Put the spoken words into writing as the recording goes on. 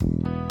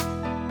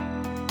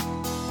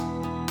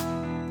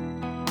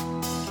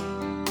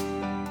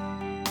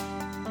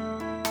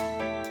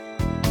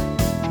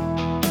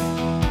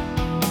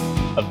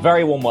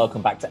very warm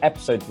welcome back to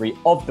episode 3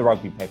 of the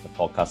Rugby Paper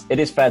Podcast. It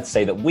is fair to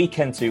say that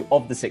weekend 2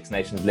 of the Six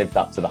Nations lived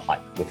up to the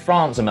hype, with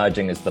France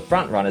emerging as the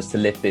front runners to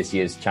lift this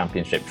year's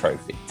championship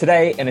trophy.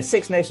 Today, in a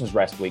Six Nations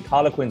rest week,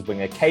 Harlequins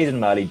winger Cadan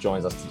Murley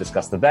joins us to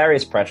discuss the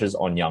various pressures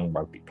on young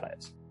rugby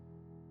players.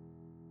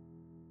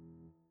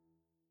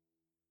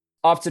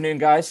 Afternoon,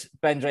 guys.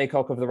 Ben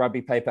Jaycock of the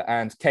Rugby Paper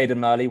and Cadan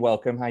Murley,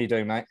 welcome. How are you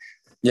doing, mate?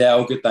 Yeah,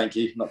 all good, thank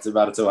you. Not too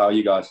bad at all. How are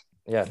you guys?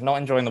 Yeah, not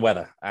enjoying the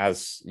weather,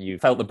 as you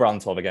felt the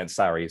brunt of against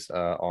Sarries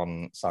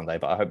on Sunday,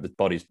 but I hope the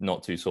body's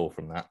not too sore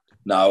from that.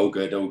 No, all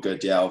good, all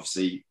good. Yeah,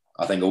 obviously,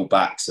 I think all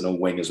backs and all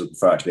wingers would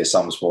prefer it to be a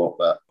summer sport,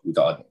 but we've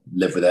got to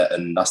live with it,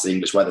 and that's the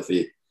English weather for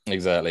you.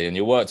 Exactly, and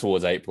you'll work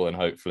towards April, and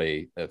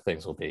hopefully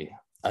things will be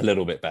a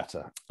little bit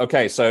better.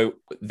 Okay, so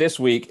this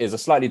week is a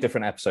slightly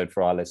different episode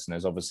for our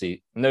listeners.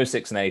 Obviously, no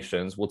Six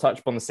Nations. We'll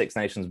touch upon the Six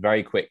Nations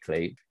very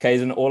quickly.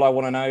 Cadan, all I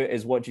want to know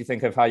is what do you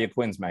think of how your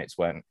Quins mates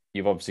went?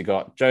 You've obviously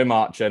got Joe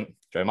Marchant,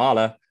 Joe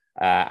Marler,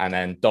 and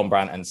then Don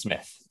Brandt and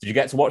Smith. Did you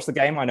get to watch the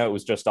game? I know it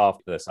was just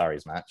after the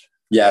Sarries match.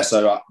 Yeah,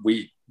 so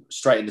we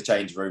straight in the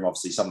change room.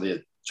 Obviously, some of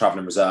the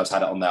travelling reserves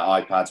had it on their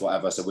iPads,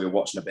 whatever. So we were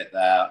watching a bit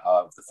there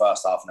of the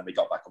first half, and then we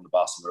got back on the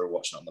bus and we were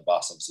watching it on the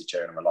bus, obviously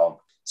cheering them along.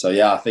 So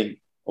yeah, I think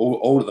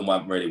all of them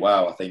went really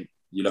well. I think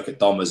you look at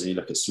Domers and you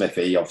look at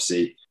Smithy,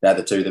 obviously they're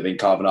the two that have been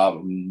carving up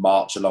and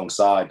march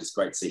alongside. It's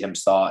great to see him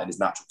start in his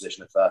natural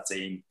position at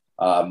 13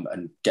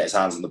 and get his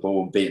hands on the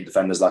ball and beating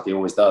defenders like he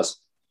always does.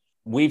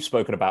 We've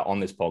spoken about on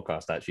this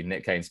podcast, actually,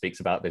 Nick Kane speaks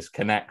about this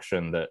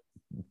connection that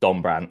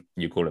Don Brandt,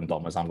 you call him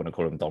Domers, I'm going to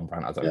call him Don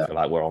Brandt. I don't feel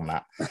like we're on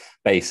that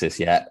basis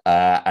yet.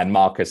 And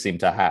Marcus seem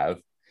to have.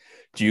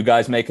 Do you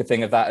guys make a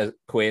thing of that as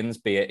Quins,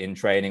 be it in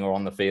training or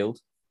on the field?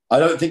 I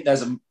don't think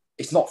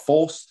it's not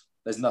forced.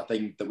 There's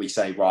nothing that we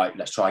say, right,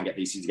 let's try and get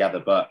these two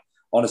together. But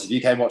honestly, if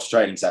you came watch a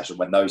training session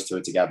when those two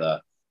are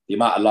together, the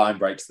amount of line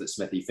breaks that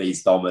Smithy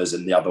feeds Domers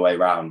and the other way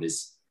around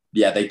is,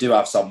 yeah, they do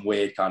have some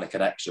weird kind of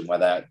connection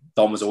where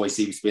Domers always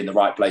seems to be in the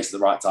right place at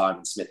the right time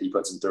and Smithy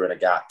puts them through in a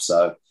gap.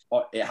 So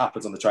it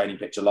happens on the training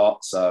pitch a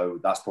lot. So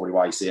that's probably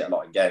why you see it a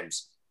lot in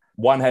games.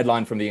 One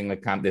headline from the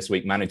England camp this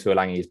week, Manu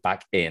Tuolangi is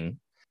back in.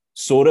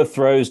 Sort of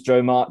throws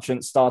Joe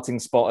Marchant's starting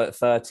spot at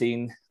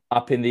 13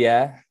 up in the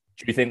air.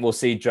 Do you think we'll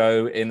see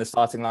Joe in the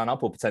starting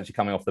lineup or potentially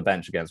coming off the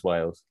bench against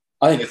Wales?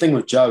 I think the thing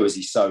with Joe is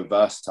he's so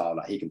versatile.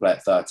 Like he can play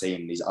at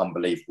 13. He's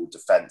unbelievable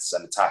defence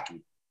and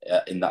attacking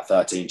in that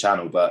 13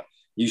 channel. But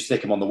you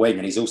stick him on the wing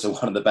and he's also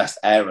one of the best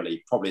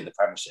aerially, probably in the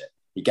Premiership.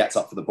 He gets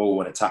up for the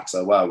ball and attacks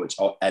so well, which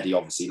Eddie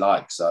obviously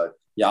likes. So,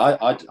 yeah,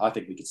 I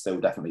think we could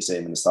still definitely see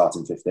him in the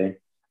starting 15.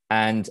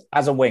 And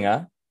as a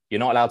winger, you're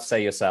not allowed to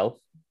say yourself,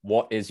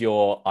 what is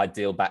your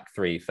ideal back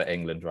three for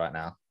England right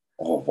now?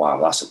 Oh,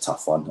 wow, that's a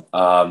tough one.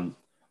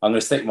 I'm going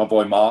to stick with my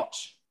boy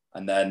March,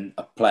 and then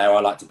a player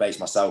I like to base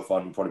myself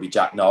on would probably be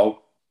Jack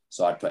Noel.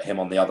 So I'd put him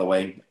on the other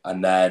wing.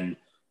 And then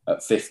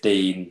at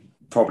 15,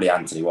 probably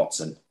Anthony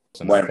Watson.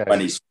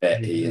 When he's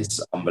fit, he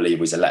is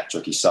unbelievable. He's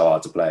electric. He's so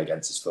hard to play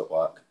against his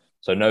footwork.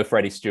 So no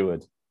Freddie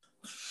Stewart.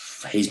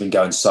 He's been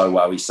going so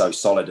well. He's so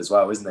solid as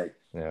well, isn't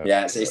he?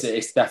 Yeah,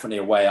 it's definitely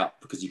a way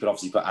up because you could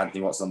obviously put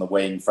Anthony Watson on the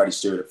wing, Freddie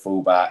Stewart at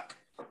fullback.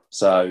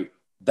 So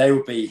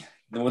they'll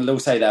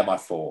say they're my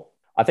four.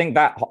 I think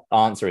that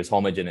answer is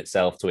homage in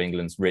itself to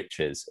England's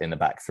riches in the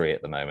back three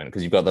at the moment,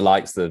 because you've got the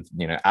likes of,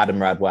 Adam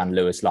Radwan,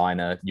 Lewis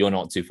Liner. You're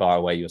not too far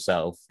away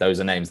yourself. Those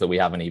are names that we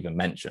haven't even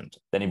mentioned.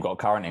 Then you've got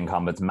current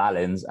incumbents,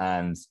 Malins,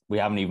 and we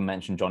haven't even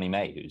mentioned Johnny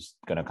May, who's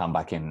going to come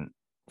back in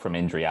from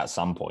injury at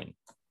some point.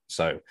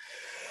 So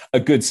a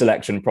good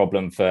selection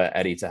problem for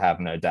Eddie to have,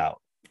 no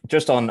doubt.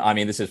 This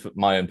is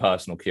my own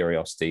personal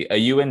curiosity. Are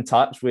you in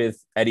touch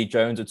with Eddie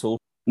Jones at all?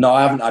 No,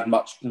 I haven't had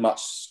much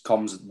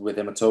comms with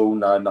him at all.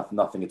 No,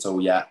 nothing at all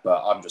yet.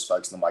 But I'm just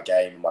focusing on my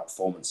game and my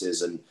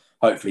performances, and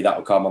hopefully that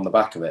will come on the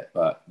back of it.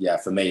 But yeah,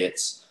 for me,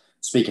 it's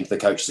speaking to the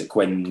coaches at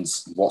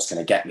Quins, what's going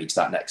to get me to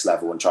that next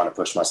level and trying to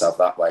push myself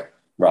that way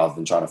rather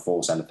than trying to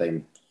force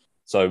anything.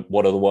 So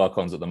what are the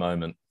work-ons at the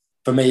moment?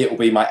 For me, it will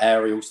be my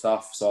aerial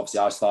stuff. So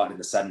obviously I started in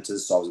the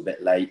centres, so I was a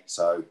bit late.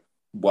 So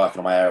working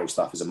on my aerial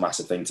stuff is a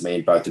massive thing to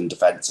me, both in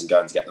defence and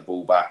going to get the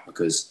ball back,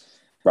 because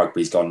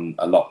rugby's gone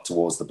a lot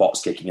towards the box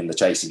kicking and the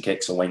chasing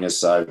kicks for wingers.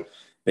 So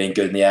being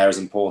good in the air is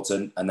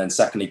important. And then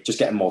secondly, just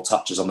getting more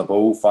touches on the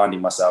ball,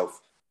 finding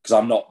myself, because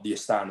I'm not the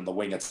stand on the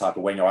winger type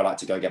of winger. I like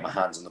to go get my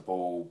hands on the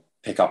ball,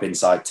 pick up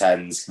inside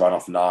 10s, run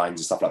off 9s and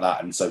stuff like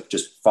that. And so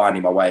just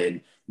finding my way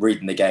and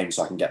reading the game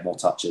so I can get more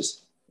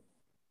touches.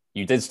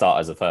 You did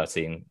start as a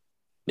 13.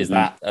 Is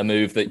that a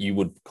move that you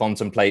would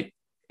contemplate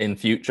in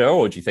future,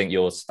 or do you think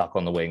you're stuck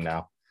on the wing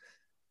now?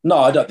 No,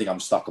 I don't think I'm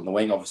stuck on the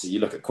wing. Obviously, you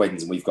look at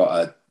Quins and we've got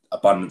an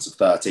abundance of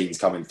 13s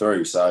coming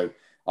through. So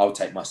I'll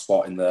take my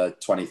spot in the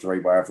 23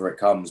 wherever it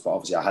comes. But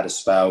obviously, I had a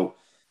spell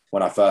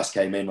when I first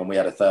came in when we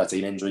had a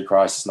 13 injury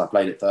crisis and I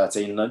played at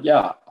 13. And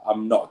yeah,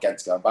 I'm not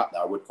against going back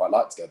there. I would quite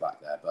like to go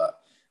back there. But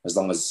as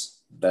long as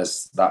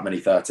there's that many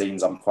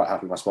 13s, I'm quite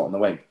happy with my spot on the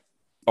wing.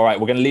 All right,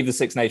 we're going to leave the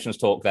Six Nations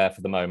talk there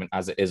for the moment,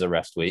 as it is a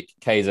rest week.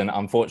 Cadan,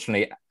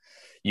 unfortunately,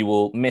 you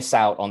will miss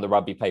out on the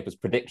Rugby Papers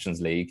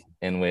Predictions League,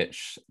 in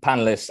which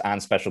panelists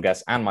and special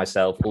guests and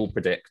myself all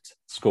predict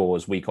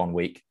scores week on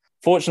week.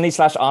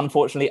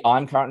 Fortunately/unfortunately,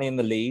 I'm currently in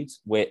the lead,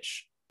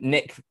 which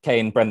Nick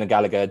Kane, Brendan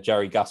Gallagher,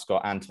 Jerry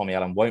Guscott, and Tommy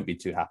Allen won't be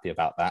too happy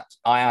about that.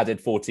 I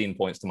added 14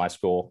 points to my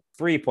score,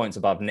 3 points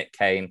above Nick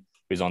Kane,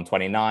 who's on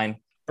 29.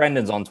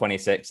 Brendan's on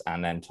 26,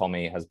 and then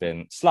Tommy has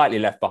been slightly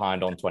left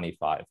behind on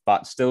 25,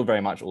 but still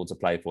very much all to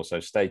play for, so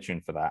stay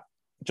tuned for that.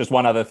 Just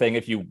one other thing,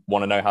 if you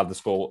want to know how the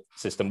score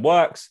system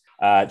works,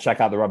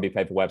 check out the Rugby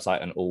Paper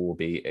website and all will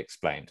be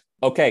explained.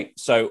 Okay,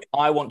 so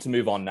I want to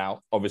move on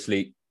now.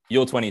 Obviously,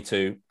 you're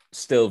 22,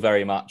 still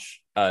very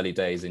much early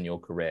days in your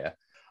career.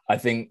 I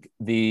think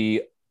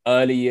the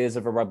early years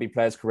of a rugby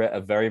player's career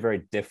are very, very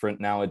different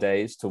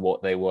nowadays to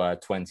what they were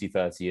 20,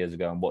 30 years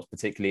ago. And what's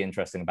particularly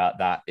interesting about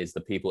that is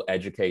the people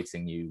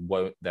educating you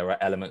there are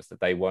elements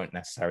that they won't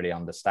necessarily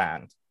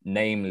understand,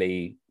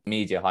 namely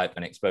media hype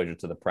and exposure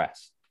to the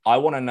press. I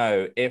want to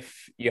know,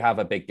 if you have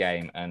a big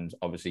game, and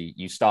obviously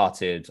you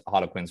started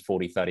Harlequins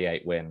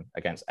 40-38 win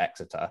against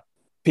Exeter,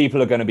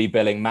 people are going to be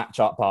billing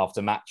matchup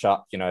after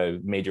matchup.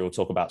 Media will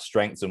talk about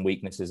strengths and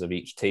weaknesses of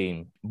each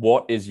team.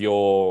 What is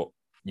your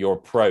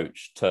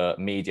approach to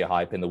media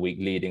hype in the week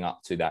leading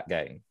up to that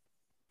game?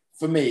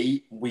 For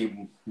me,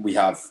 we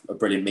have a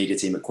brilliant media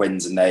team at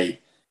Quins, and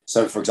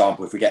so for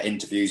example, if we get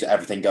interviews,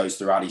 everything goes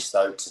through Ali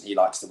Stokes, and he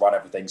likes to run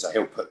everything, so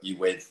he'll put you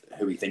with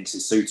who he thinks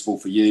is suitable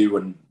for you,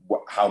 and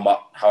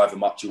however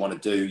much you want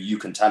to do, you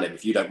can tell him.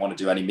 If you don't want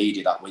to do any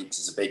media that week, 'cause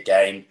it's a big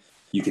game,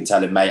 you can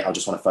tell him, mate, I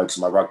just want to focus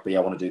on my rugby,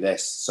 I want to do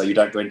this. So you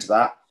don't go into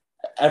that.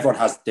 Everyone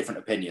has different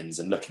opinions,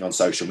 and looking on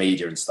social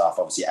media and stuff,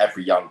 obviously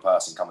every young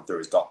person coming through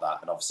has got that,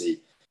 and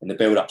obviously in the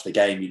build up to the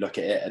game, you look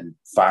at it and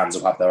fans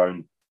will have their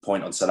own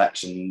point on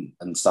selection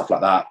and stuff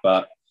like that.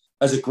 But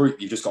as a group,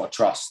 you've just got to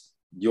trust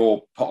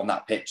you're put on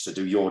that pitch to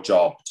do your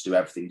job, to do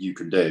everything you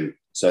can do.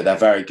 So they're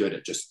very good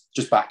at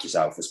just back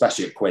yourself,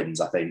 especially at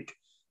Quins. I think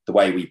the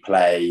way we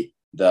play,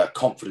 the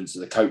confidence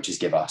that the coaches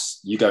give us,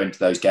 you go into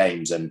those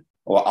games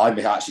I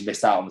actually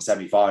missed out on the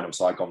semi-final.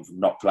 So I've gone from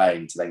not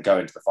playing to then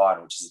going to the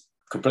final, which is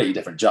a completely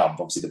different jump.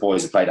 Obviously the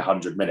boys have played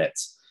 100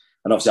 minutes,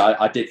 and obviously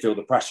I did feel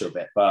the pressure a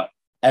bit, but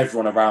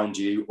everyone around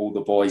you, all the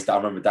boys, I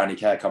remember Danny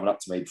Kerr coming up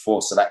to me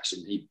before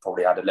selection. He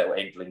probably had a little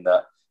inkling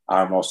that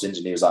Aaron Ross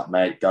injured. He was like,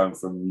 mate, going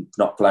from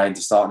not playing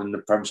to starting in the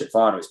Premiership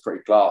final, it's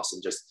pretty class,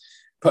 and just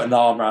putting an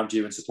arm around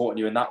you and supporting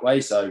you in that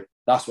way. So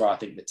that's where I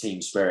think the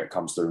team spirit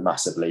comes through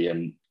massively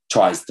and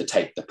tries to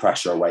take the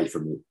pressure away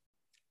from you.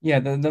 Yeah,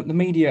 the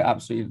media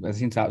absolutely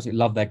seem to absolutely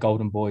love their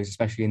golden boys,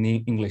 especially in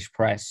the English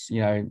press,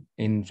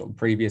 in sort of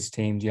previous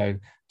teams,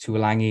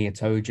 Tuolangi,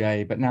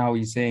 Atoje, but now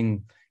you're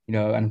seeing,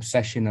 an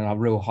obsession and a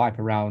real hype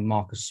around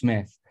Marcus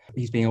Smith.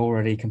 He's being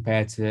already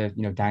compared to,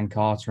 Dan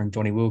Carter and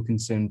Johnny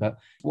Wilkinson. But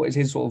what is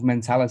his sort of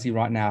mentality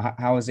right now?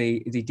 How is he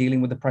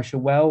dealing with the pressure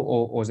well,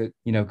 or is it,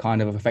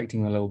 kind of affecting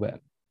him a little bit?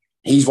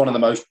 He's one of the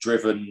most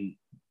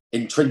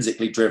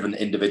intrinsically driven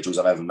individuals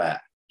I've ever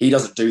met. He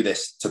doesn't do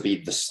this to be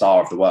the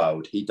star of the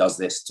world. He does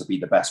this to be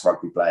the best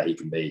rugby player he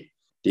can be.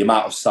 The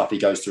amount of stuff he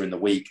goes through in the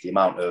week, the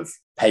amount of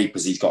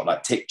papers he's got,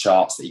 like tick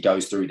charts that he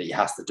goes through that he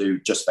has to do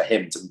just for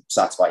him to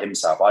satisfy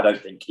himself. I don't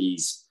think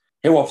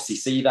he'll obviously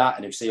see that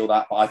and he'll see all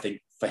that, but I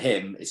think for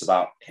him, it's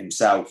about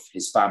himself,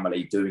 his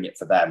family, doing it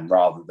for them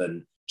rather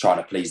than trying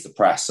to please the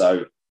press.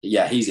 So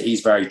yeah,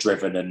 he's very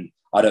driven, and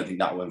I don't think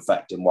that will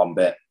affect him one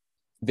bit.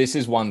 This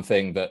is one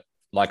thing that,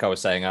 like I was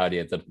saying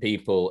earlier, the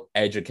people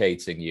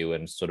educating you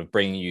and sort of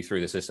bringing you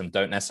through the system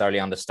don't necessarily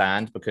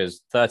understand,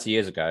 because 30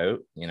 years ago,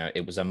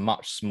 it was a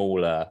much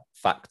smaller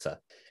factor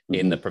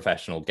in the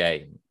professional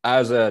game.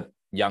 As a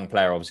young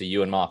player, obviously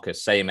you and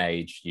Marcus, same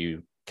age,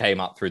 you came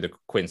up through the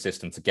Quinn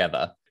system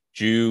together.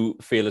 Do you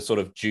feel a sort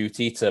of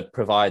duty to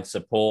provide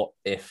support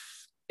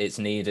if it's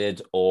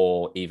needed,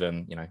 or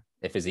even,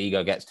 if his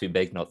ego gets too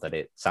big, not that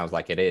it sounds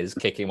like it is,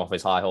 kick him off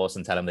his high horse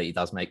and tell him that he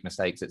does make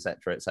mistakes,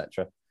 etc.,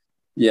 etc.?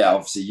 Yeah,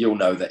 obviously you'll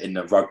know that in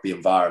the rugby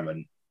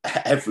environment,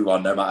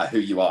 everyone, no matter who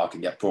you are,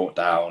 can get brought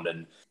down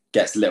and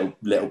gets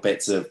little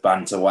bits of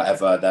banter,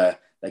 whatever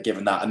they're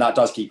given that, and that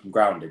does keep them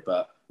grounded.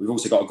 But we've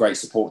also got a great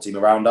support team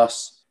around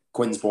us.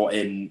 Quinn's brought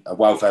in a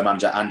welfare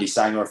manager, Andy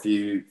Sanger,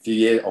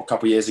 a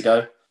couple of years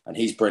ago, and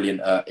he's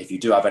brilliant. If you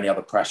do have any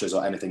other pressures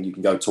or anything, you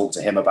can go talk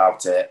to him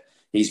about it.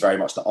 He's very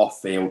much the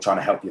off-field, trying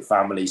to help your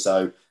family.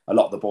 So a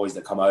lot of the boys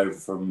that come over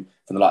from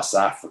the likes of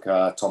South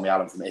Africa, Tommy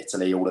Allen from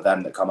Italy, all of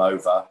them that come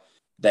over,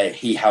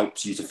 he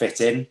helps you to fit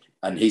in,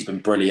 and he's been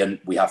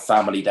brilliant. We have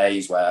family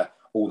days where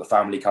all the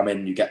family come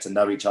in, you get to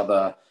know each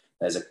other.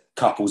 There's a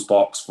couples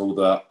box for all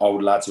the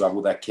old lads who have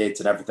all their kids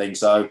and everything.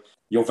 So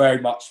you're very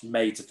much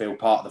made to feel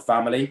part of the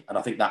family, and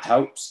I think that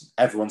helps.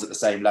 Everyone's at the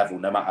same level,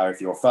 no matter if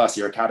you're a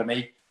first-year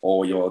academy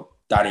or you're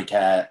Danny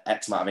Kerr,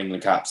 X amount of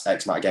England caps,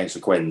 X amount of games for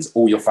Quins.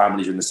 All your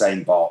families are in the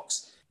same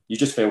box. You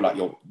just feel like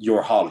you're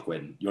a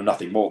Harlequin. You're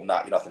nothing more than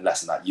that. You're nothing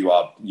less than that. You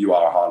are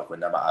a Harlequin,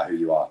 no matter who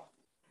you are.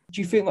 Do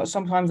you feel like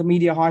sometimes the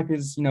media hype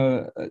is,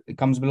 it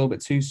comes a little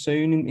bit too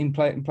soon in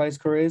players'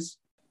 careers?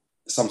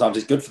 Sometimes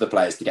it's good for the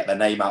players to get their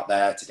name out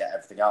there, to get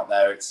everything out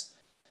there.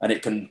 And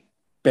it can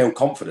build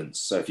confidence.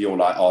 So if you're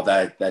like, oh,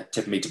 they're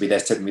tipping me to be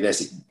this, tipping me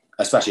this,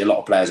 especially a lot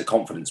of players are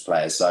confidence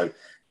players. So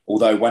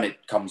although when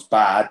it comes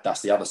bad,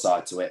 that's the other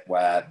side to it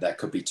where there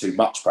could be too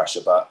much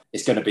pressure, but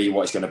it's going to be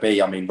what it's going to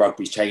be. I mean,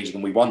 rugby's changing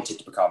and we want it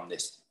to become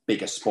this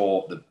bigger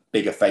sport, the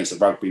bigger face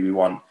of rugby. We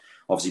want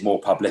obviously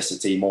more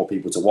publicity, more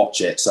people to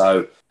watch it.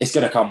 So it's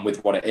going to come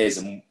with what it is.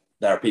 And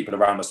there are people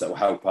around us that will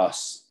help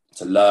us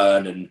to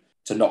learn and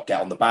to not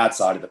get on the bad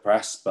side of the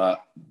press,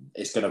 but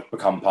it's going to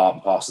become part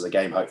and parcel of the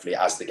game, hopefully,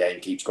 as the game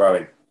keeps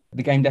growing.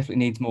 The game definitely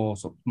needs more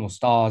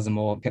stars and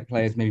more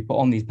players maybe put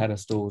on these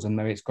pedestals. And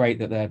maybe it's great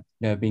that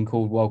they're being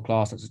called world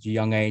class at such a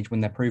young age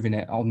when they're proving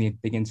it on the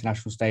big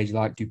international stage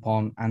like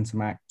Dupont,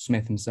 Antamac,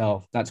 Smith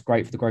himself. That's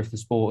great for the growth of the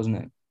sport, isn't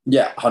it?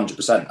 Yeah,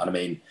 100%. And I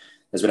mean,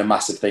 there's been a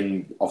massive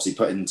thing, obviously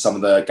putting some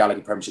of the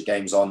Gallagher Premiership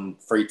games on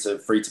free to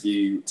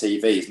view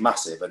TV is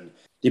massive. And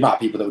the amount of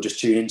people that will just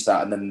tune into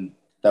that and then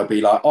they'll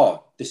be like,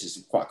 oh, this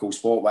is quite a cool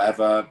sport,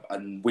 whatever.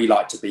 And we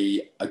like to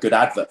be a good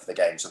advert for the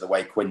game. So the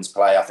way Quins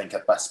play, I think,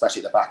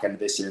 especially at the back end of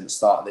this year and the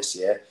start of this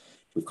year,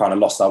 we've kind of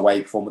lost our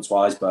way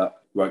performance-wise,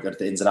 but we won't go to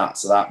the ins and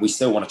outs of that. We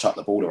still want to chuck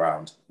the ball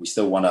around. We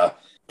still want to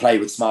play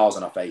with smiles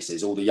on our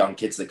faces. All the young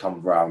kids that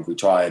come around, we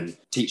try and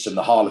teach them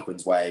the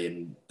Harlequins way.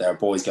 And there are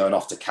boys going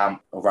off to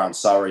camp around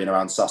Surrey and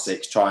around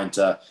Sussex, trying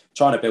to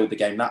build the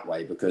game that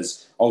way,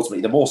 because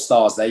ultimately the more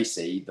stars they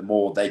see, the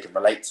more they can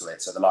relate to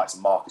it. So the likes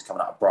of Marcus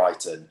coming out of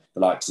Brighton, the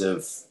likes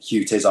of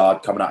Hugh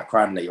Tizard coming out of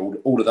Cranley,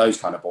 all of those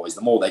kind of boys,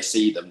 the more they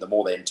see them, the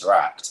more they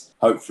interact.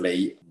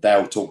 Hopefully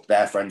they'll talk to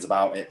their friends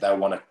about it. They'll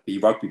want to be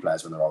rugby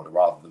players when they're older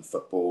rather than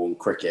football and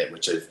cricket,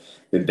 which have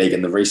been big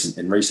in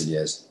recent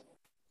years.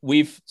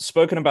 We've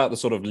spoken about the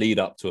sort of lead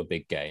up to a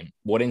big game.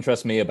 What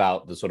interests me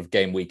about the sort of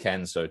game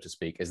weekend, so to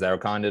speak, is there are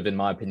kind of, in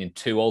my opinion,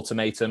 two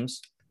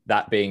ultimatums,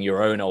 that being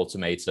your own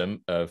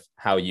ultimatum of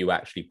how you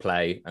actually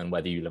play and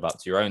whether you live up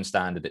to your own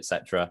standard,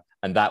 etc.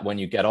 And that when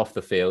you get off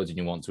the field and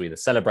you want to either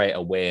celebrate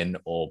a win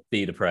or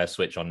be depressed,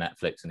 switch on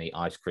Netflix and eat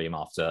ice cream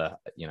after,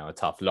 a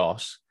tough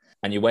loss.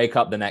 And you wake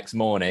up the next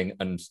morning,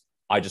 and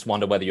I just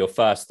wonder whether your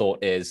first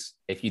thought is,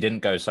 if you didn't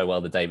go so well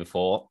the day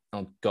before,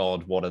 oh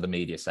God, what are the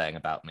media saying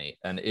about me?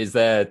 And is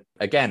there,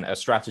 again, a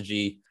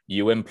strategy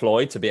you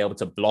employ to be able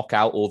to block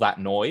out all that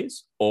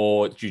noise?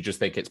 Or do you just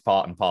think it's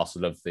part and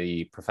parcel of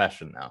the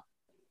profession now?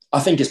 I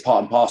think it's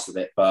part and parcel of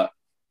it, but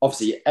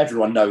obviously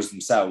everyone knows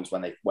themselves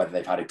whether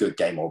they've had a good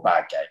game or a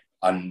bad game.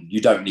 And you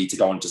don't need to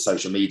go onto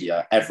social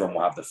media. Everyone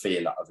will have the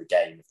feel of a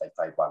game if they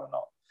played well or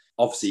not.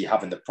 Obviously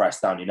having the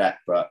press down your neck,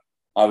 but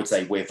I would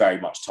say we're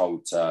very much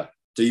told to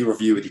do your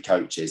review with your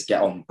coaches,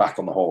 get back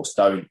on the horse.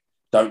 Don't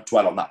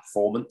dwell on that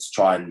performance.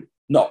 Try and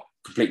not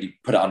completely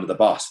put it under the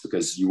bus,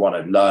 because you want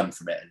to learn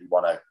from it and you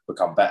want to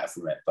become better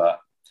from it. But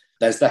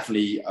there's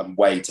definitely a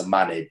way to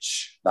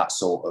manage that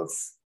sort of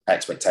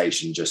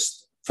expectation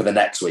just for the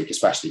next week,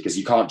 especially because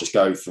you can't just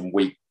go from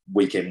week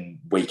in,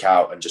 week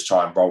out and just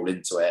try and roll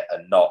into it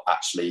and not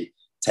actually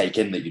take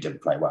in that you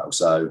didn't play well.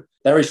 So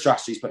there is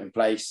strategies put in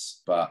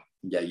place, but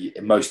yeah,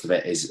 most of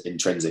it is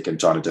intrinsic and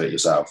trying to do it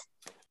yourself.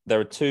 There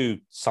are two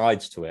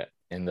sides to it,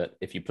 in that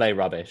if you play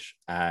rubbish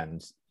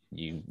and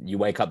you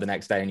wake up the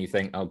next day and you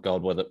think, oh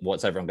God,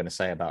 what's everyone going to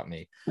say about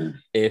me?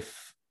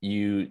 If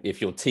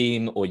your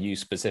team or you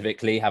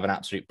specifically have an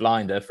absolute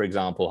blinder, for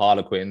example,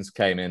 Harlequins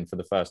came in for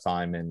the first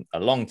time in a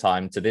long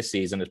time to this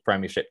season as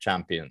Premiership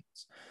champions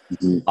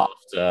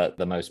after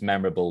the most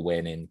memorable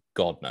win in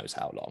God knows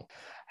how long.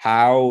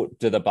 How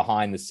do the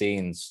behind the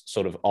scenes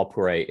sort of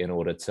operate in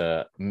order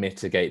to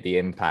mitigate the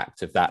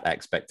impact of that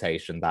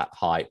expectation, that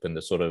hype, and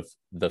the sort of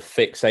the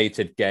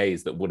fixated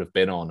gaze that would have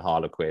been on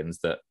Harlequins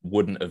that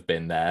wouldn't have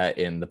been there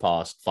in the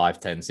past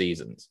 5-10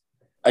 seasons?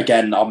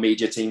 Again, our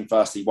media team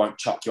firstly won't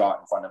chuck you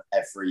out in front of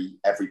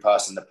every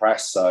person in the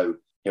press. So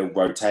he'll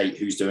rotate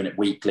who's doing it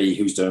weekly,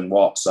 who's doing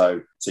what.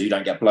 So you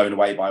don't get blown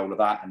away by all of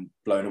that and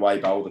blown away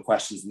by all the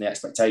questions and the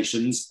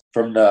expectations.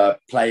 From the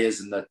players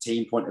and the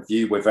team point of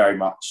view, we're very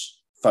much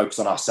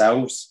focused on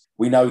ourselves.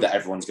 We know that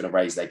everyone's going to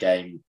raise their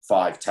game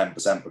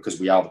 5-10%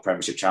 because we are the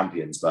Premiership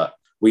champions. But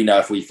we know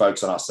if we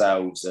focus on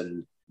ourselves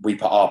and we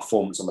put our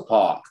performance on the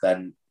park,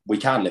 then we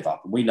can live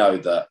up. And we know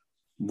that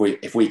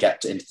if we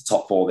get into the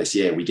top 4 this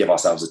year, we give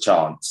ourselves a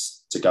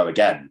chance to go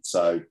again.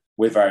 So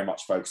we're very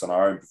much focused on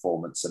our own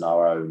performance and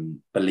our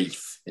own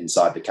belief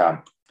inside the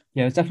camp.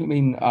 Yeah, it's definitely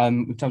been,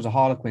 in terms of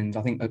Harlequins,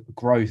 I think a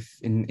growth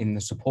in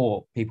the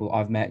support. People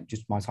I've met,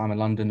 just my time in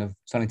London, have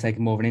certainly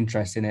taken more of an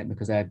interest in it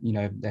because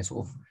they're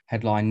sort of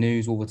headline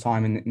news all the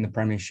time in the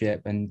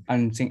Premiership,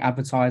 and seeing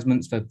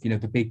advertisements for,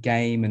 the big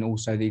game and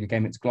also the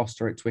game at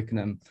Gloucester at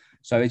Twickenham.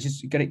 So it's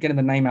just getting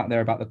the name out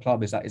there about the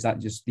club. Is that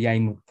just the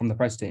aim from the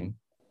press team?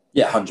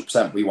 Yeah,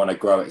 100%. We want to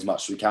grow it as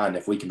much as we can.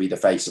 If we can be the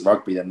face of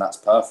rugby, then that's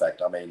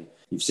perfect. I mean,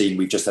 you've seen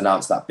we've just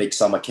announced that big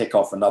summer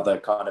kickoff, another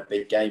kind of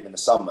big game in the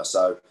summer.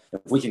 So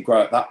if we can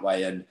grow it that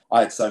way, and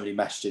I had so many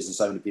messages and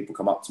so many people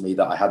come up to me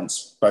that I hadn't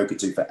spoken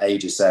to for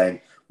ages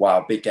saying,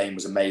 wow, big game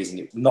was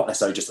amazing. Not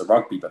necessarily just the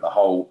rugby, but the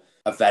whole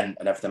event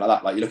and everything like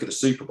that. Like you look at the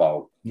Super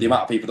Bowl, the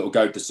amount of people that will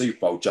go to the Super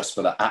Bowl just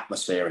for the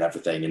atmosphere and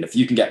everything. And if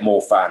you can get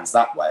more fans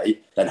that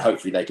way, then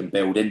hopefully they can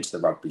build into the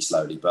rugby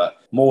slowly. But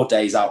more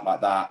days out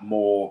like that,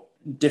 more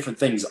different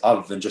things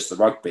other than just the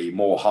rugby,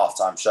 more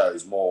halftime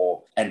shows,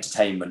 more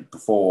entertainment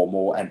before,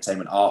 more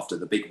entertainment after,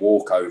 the big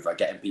walkover,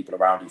 getting people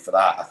around you for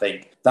that. I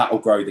think that will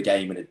grow the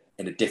game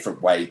in a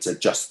different way to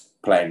just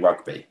playing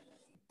rugby.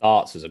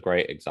 Darts is a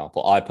great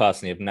example. I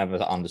personally have never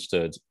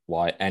understood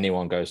why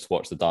anyone goes to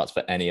watch the darts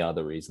for any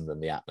other reason than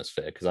the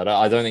atmosphere. Because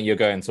I don't think you're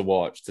going to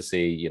watch to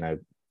see, you know,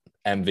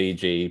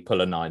 MVG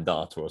pull a 9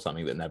 darter or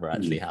something that never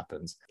actually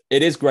happens.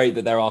 It is great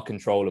that there are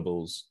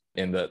controllables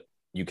in that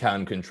you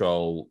can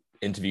control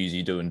interviews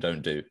you do and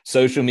don't do.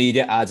 Social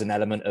media adds an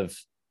element of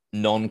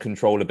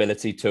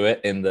non-controllability to it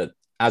in that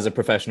as a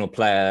professional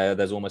player,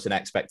 there's almost an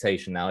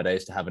expectation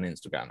nowadays to have an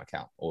Instagram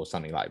account or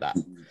something like that.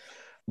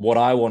 What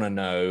I want to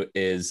know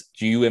is,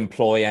 do you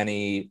employ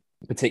any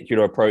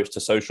particular approach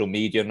to social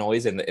media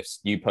noise in that if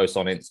you post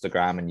on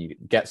Instagram and you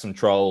get some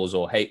trolls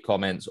or hate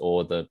comments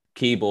or the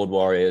keyboard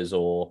warriors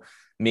or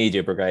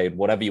media brigade,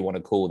 whatever you want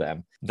to call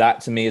them,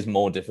 that to me is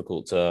more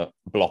difficult to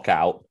block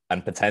out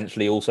and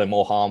potentially also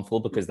more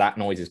harmful because that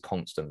noise is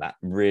constant. That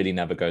really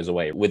never goes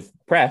away. With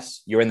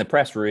press, you're in the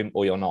press room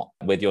or you're not.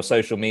 With your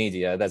social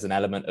media, there's an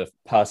element of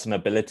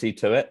personability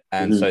to it.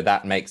 And so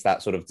that makes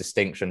that sort of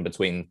distinction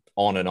between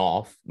on and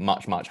off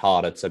much, much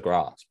harder to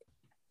grasp.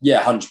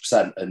 Yeah,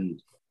 100%.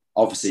 And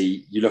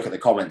obviously you look at the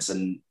comments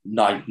and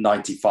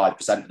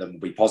 95% of them will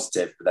be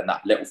positive, but then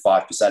that little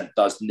 5%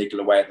 does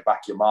niggle away at the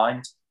back of your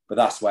mind. But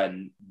that's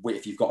when,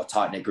 if you've got a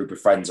tight-knit group of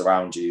friends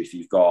around you, if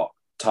you've got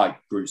tight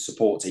group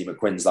support team at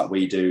Quins like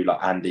we do,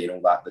 like Andy and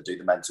all that do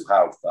the mental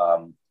health,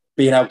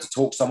 being able to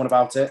talk to someone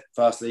about it,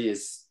 firstly,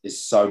 is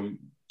so,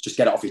 just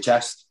get it off your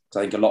chest.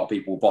 So I think a lot of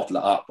people bottle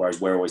it up, whereas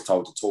we're always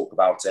told to talk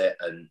about it.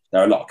 And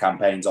there are a lot of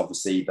campaigns,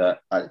 obviously, that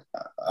are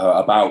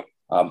about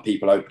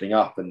people opening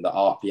up, and the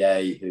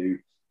RPA, who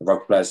the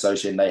Rugby Players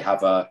Association, they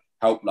have a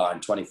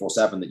helpline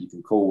 24/7 that you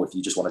can call if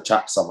you just want to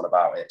chat to someone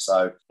about it.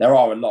 So there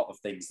are a lot of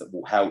things that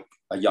will help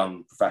a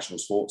young professional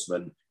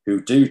sportsman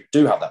who do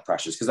have that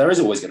pressures, because there is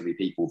always going to be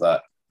people,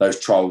 that those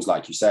trolls,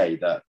 like you say,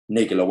 that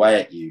niggle away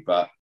at you.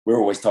 But we're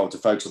always told to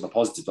focus on the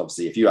positives.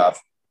 Obviously, if you have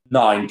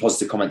 9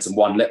 positive comments and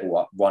one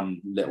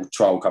little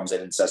troll comes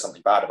in and says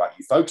something bad about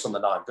you, focus on the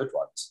 9 good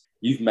ones.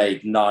 You've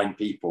made 9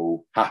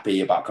 people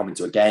happy about coming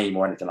to a game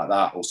or anything like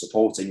that, or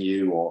supporting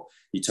you, or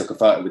you took a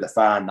photo with a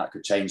fan that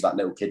could change that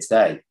little kid's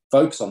day.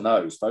 Focus on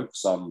those.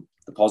 Focus on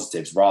the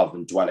positives rather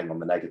than dwelling on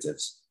the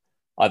negatives.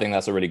 I think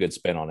that's a really good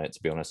spin on it,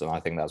 to be honest. And I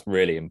think that's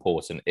really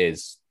important,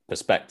 is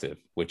perspective,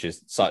 which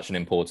is such an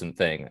important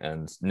thing.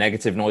 And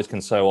negative noise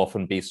can so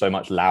often be so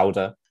much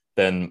louder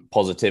than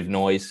positive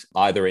noise,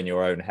 either in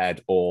your own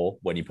head or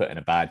when you put in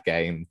a bad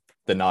game,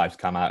 the knives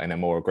come out in a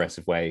more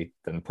aggressive way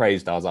than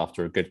praise does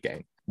after a good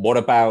game. What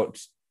about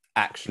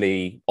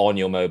actually on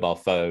your mobile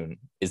phone?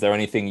 Is there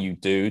anything you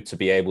do to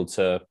be able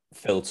to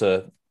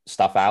filter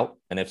stuff out?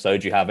 And if so,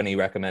 do you have any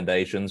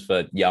recommendations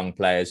for young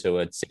players who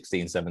are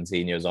 16,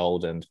 17 years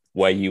old and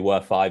where you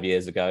were 5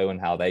 years ago, and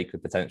how they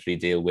could potentially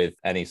deal with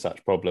any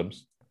such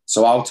problems?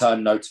 So I'll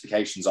turn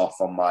notifications off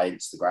on my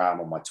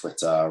Instagram, on my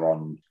Twitter,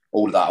 on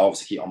all of that. I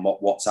obviously keep on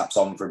WhatsApps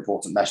on for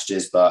important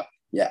messages, but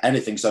yeah,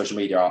 anything social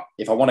media,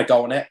 if I want to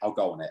go on it, I'll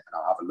go on it and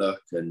I'll have a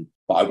look.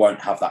 But I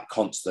won't have that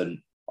constant,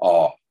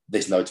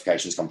 this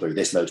notification's come through,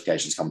 this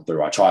notification's come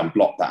through. I try and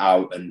block that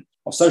out. And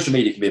social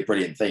media can be a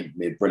brilliant thing, can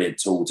be a brilliant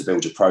tool to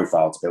build your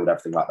profile, to build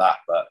everything like that.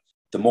 But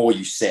the more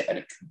you sit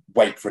and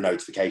wait for a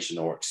notification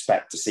or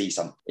expect to see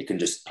something, it can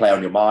just play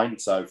on your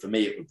mind. So for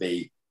me, it would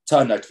be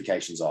turn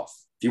notifications off.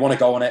 If you want to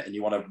go on it and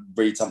you want to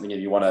read something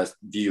and you want to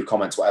view your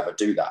comments, whatever,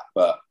 do that.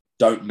 But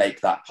don't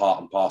make that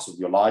part and parcel of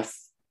your life.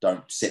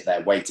 Don't sit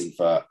there waiting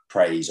for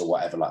praise or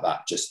whatever like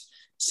that. Just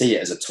see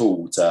it as a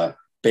tool to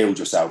build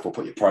yourself or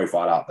put your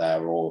profile out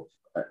there, or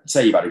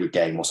say you've had a good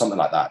game or something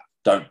like that.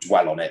 Don't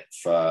dwell on it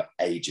for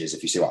ages,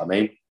 if you see what I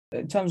mean.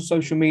 In terms of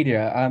social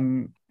media,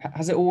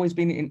 has it always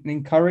been an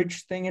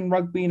encouraged thing in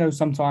rugby? You know,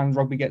 sometimes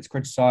rugby gets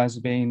criticised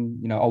as being,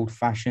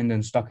 old-fashioned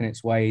and stuck in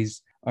its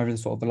ways. Over the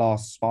sort of the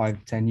last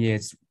 5-10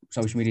 years,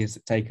 social media has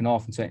taken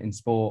off in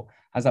sport.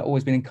 Has that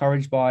always been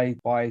encouraged by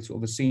sort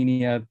of the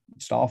senior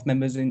staff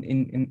members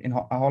in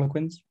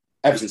Harlequins?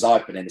 Ever since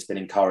I've been in, it's been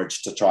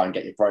encouraged to try and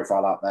get your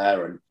profile out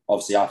there. And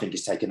obviously, I think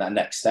it's taken that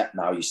next step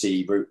now. You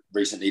see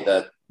recently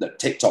that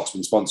TikTok's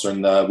been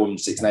sponsoring the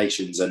Women's Six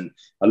Nations, and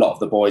a lot of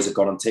the boys have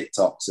gone on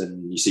TikToks.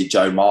 And you see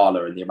Joe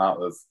Marler and the amount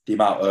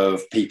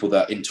of people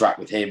that interact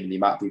with him, and the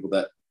amount of people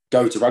that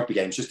go to rugby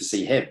games just to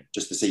see him,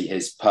 just to see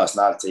his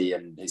personality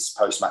and his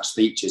post-match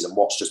speeches and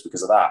watch just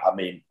because of that. I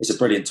mean, it's a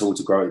brilliant tool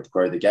to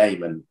grow the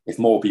game. And if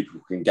more people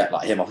can get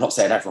like him, I'm not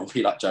saying everyone will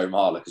be like Joe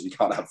Marler, because we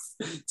can't have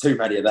too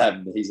many of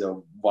them. He's a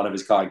one of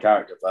his kind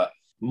character, but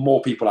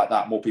more people like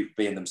that, more people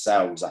being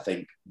themselves, I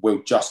think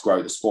will just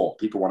grow the sport.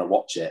 People want to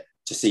watch it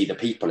to see the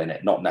people in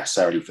it, not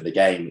necessarily for the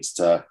game. It's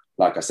to,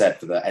 like I said,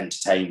 for the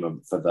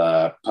entertainment, for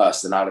the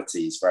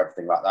personalities, for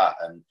everything like that.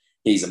 And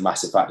he's a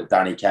massive factor.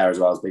 Danny Kerr as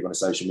well is big on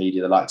social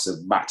media. The likes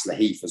of Max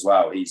Laheath as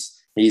well.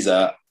 He's he's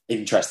a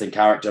interesting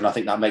character, and I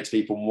think that makes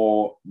people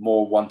more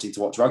wanting to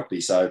watch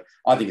rugby. So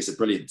I think it's a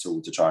brilliant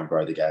tool to try and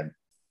grow the game.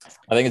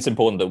 I think it's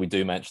important that we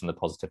do mention the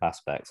positive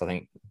aspects. I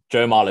think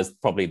Joe Marler is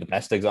probably the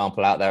best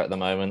example out there at the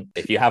moment.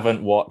 If you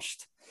haven't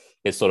watched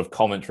his sort of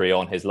commentary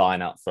on his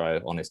line-out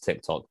throw on his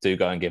TikTok, do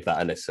go and give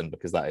that a listen,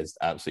 because that is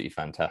absolutely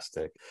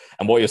fantastic.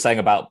 And what you're saying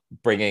about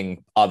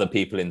bringing other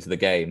people into the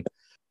game,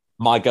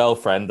 my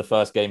girlfriend, the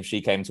first game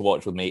she came to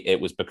watch with me,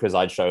 it was because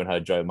I'd shown her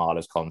Joe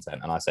Marler's content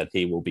and I said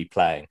he will be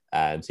playing.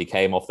 And he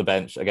came off the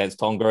bench against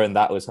Tonga, and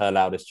that was her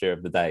loudest cheer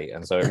of the day.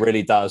 And so it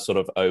really does sort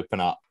of open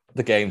up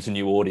the game to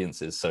new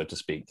audiences, so to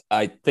speak.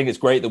 I think it's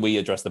great that we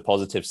address the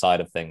positive side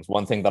of things.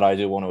 One thing that I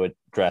do want to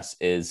address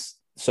is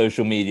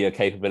social media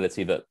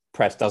capability that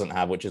press doesn't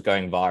have, which is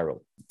going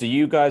viral. Do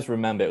you guys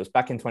remember, it was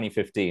back in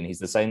 2015, he's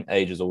the same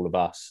age as all of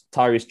us,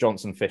 Tyrese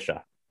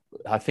Johnson-Fisher.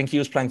 I think he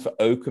was playing for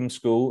Oakham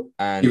School.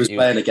 And he was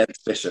playing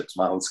against Bishops,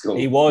 my old school.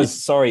 He was,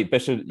 sorry,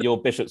 Bishop,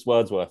 you're Bishop's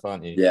Wordsworth,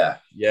 aren't you? Yeah.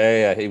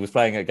 Yeah. He was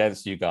playing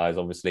against you guys,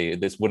 obviously.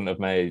 This wouldn't have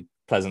made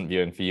pleasant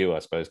viewing for you, I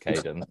suppose,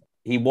 Cadan.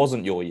 He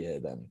wasn't your year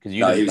then, because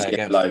you didn't play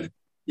against him.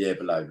 Year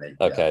below me.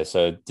 Okay, yeah.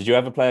 So did you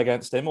ever play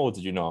against him, or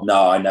did you not?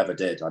 No, I never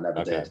did. I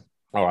never did.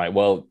 All right.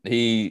 Well,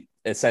 he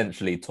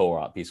essentially tore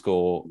up. He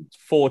scored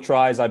 4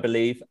 tries, I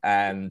believe,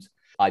 and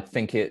I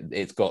think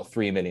it's got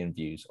 3 million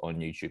views on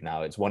YouTube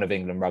now. It's one of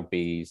England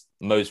Rugby's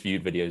most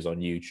viewed videos on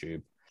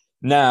YouTube.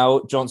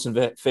 Now,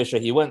 Johnson-Fisher,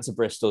 he went to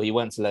Bristol, he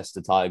went to Leicester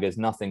Tigers,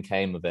 nothing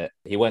came of it.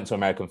 He went to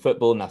American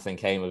football, nothing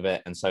came of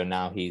it. And so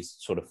now he's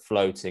sort of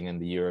floating in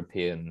the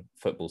European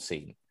football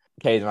scene.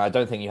 Cadan, I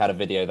don't think you had a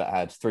video that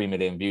had 3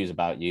 million views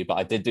about you, but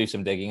I did do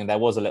some digging, and there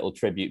was a little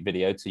tribute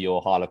video to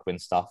your Harlequin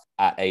stuff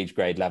at age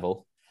grade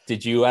level.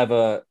 Did you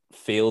ever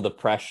feel the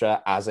pressure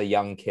as a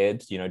young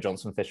kid? You know,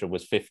 Johnson-Fisher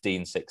was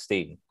 15,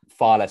 16,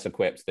 far less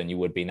equipped than you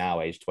would be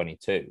now, age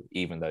 22,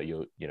 even though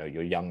you're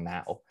young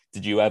now.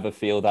 Did you ever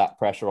feel that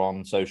pressure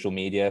on social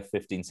media,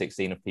 15,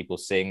 16, of people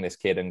seeing this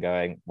kid and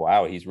going,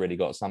 wow, he's really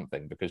got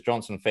something? Because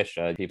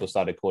Johnson-Fisher, people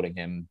started calling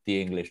him the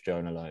English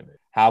Jonah Lomu.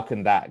 How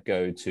can that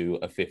go to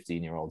a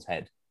 15-year-old's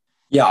head?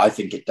 Yeah, I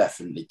think it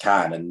definitely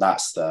can. And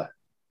that's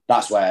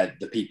where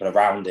the people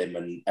around him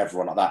and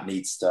everyone like that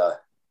needs to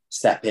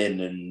step in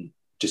and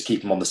just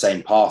keep him on the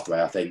same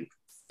pathway. I think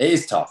it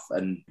is tough.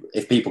 And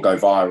if people go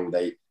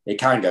viral, it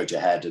can go to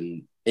your head.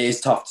 And it is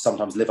tough to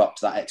sometimes live up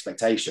to that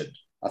expectation.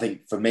 I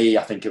think for me,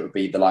 it would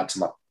be the likes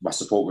of my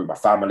support with my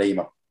family,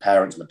 my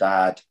parents, my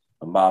dad,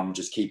 my mum,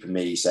 just keeping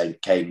me saying,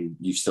 Caden,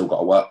 you've still got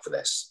to work for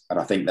this. And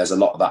I think there's a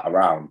lot of that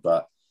around.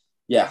 But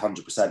yeah,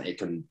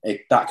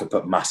 100%, that could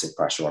put massive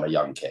pressure on a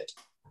young kid.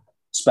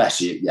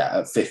 Especially,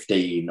 at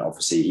 15,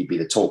 obviously, he'd be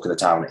the talk of the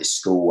town at his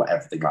school,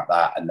 everything like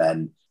that. And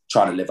then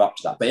trying to live up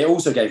to that. But it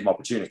also gave him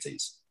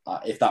opportunities.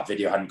 If that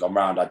video hadn't gone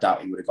round, I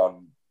doubt he would have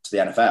gone to the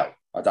NFL.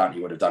 I doubt he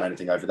would have done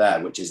anything over there,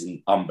 which is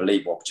an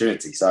unbelievable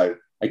opportunity. So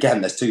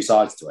again, there's 2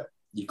 sides to it.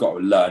 You've got to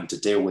learn to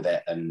deal with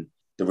it, and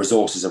the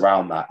resources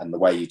around that and the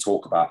way you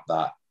talk about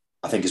that,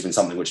 I think, has been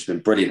something which has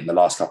been brilliant in the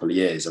last couple of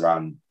years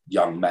around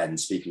young men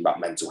speaking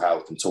about mental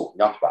health and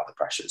talking up about the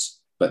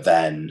pressures. But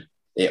then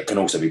it can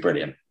also be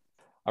brilliant.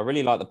 I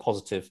really like the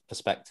positive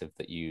perspective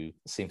that you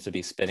seem to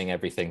be spinning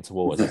everything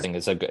towards. I think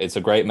it's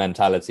a great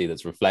mentality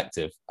that's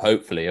reflective,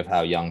 hopefully, of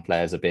how young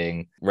players are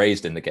being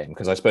raised in the game.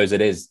 Because I suppose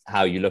it is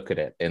how you look at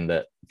it, in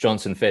that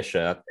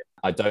Johnson-Fisher,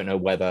 I don't know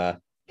whether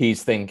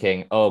he's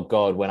thinking, oh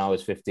God, when I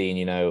was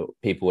 15,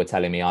 people were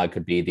telling me I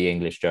could be the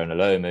English Jonah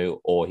Lomu,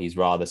 or he's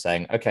rather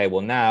saying, okay,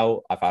 well, now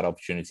I've had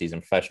opportunities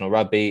in professional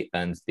rugby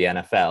and the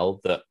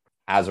NFL that,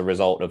 as a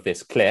result of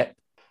this clip,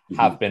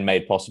 have been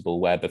made possible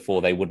where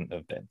before they wouldn't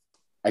have been.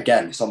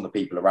 Again, it's on the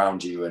people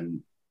around you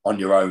and on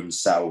your own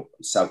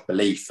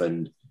self-belief.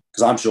 And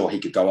because I'm sure he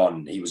could go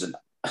on. He was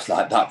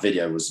that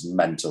video was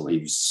mental. He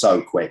was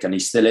so quick, and he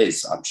still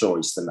is. I'm sure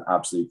he's still an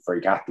absolute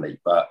freak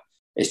athlete, but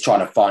it's trying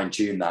to fine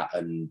tune that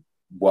and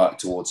work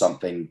towards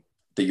something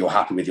that you're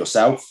happy with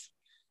yourself.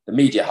 The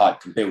media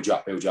hype can build you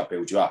up,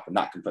 and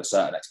that can put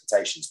certain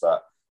expectations.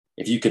 But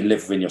if you can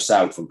live within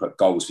yourself and put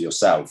goals for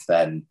yourself,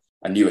 and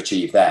you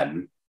achieve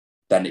them,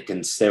 then it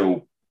can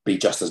still be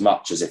just as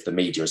much as if the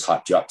media has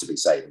hyped you up to be,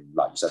 say,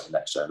 like you said, the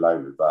next Jonah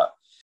Lomu. But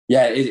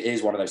yeah, it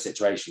is one of those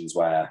situations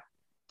where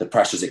the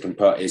pressures it can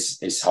put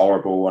is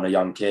horrible on a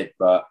young kid.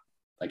 But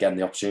again,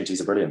 the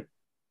opportunities are brilliant.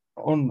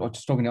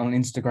 Just talking on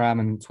Instagram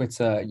and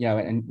Twitter,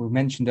 and we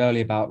mentioned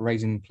earlier about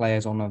raising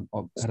players on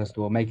a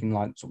pedestal, making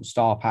like sort of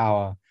star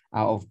power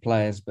out of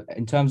players. But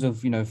in terms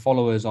of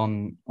followers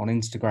on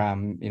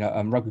Instagram,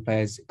 rugby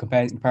players in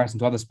comparison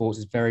to other sports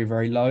is very,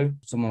 very low.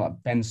 Someone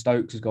like Ben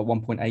Stokes has got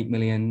 1.8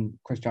 million,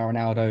 Cristiano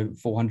Ronaldo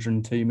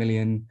 402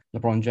 million,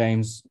 LeBron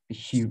James a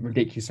huge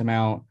ridiculous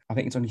amount. I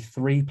think it's only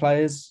 3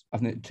 players. I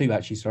think 2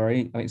 actually.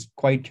 Sorry, I think it's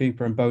Quade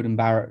Cooper and Bowden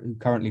Barrett who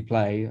currently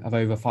play have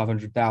over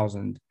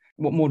 500,000.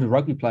 What more do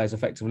rugby players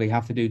effectively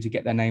have to do to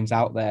get their names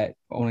out there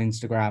on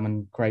Instagram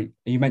and create?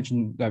 You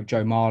mentioned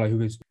Joe Marler, who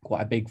has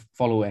quite a big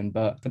following,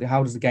 but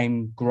how does the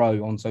game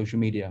grow on social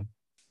media?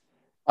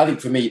 I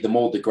think for me, the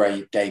more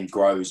the game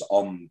grows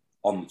on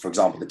on, for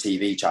example, the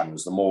TV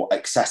channels, the more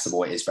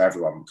accessible it is for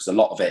everyone, because a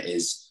lot of it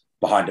is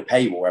behind a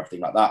paywall or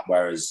everything like that.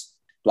 Whereas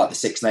like the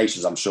Six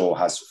Nations, I'm sure,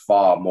 has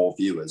far more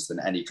viewers than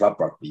any club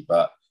rugby.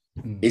 But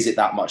is it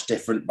that much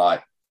different?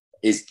 Like,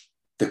 is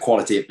the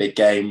quality of big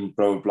game,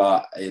 blah, blah,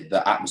 blah,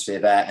 the atmosphere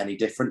there any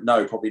different?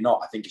 No, probably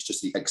not. I think it's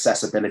just the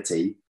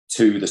accessibility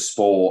to the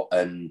sport,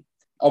 and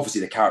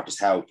obviously the characters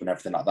help and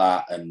everything like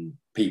that. And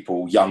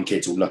people, young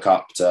kids will look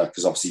up to,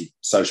 because obviously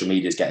social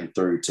media is getting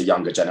through to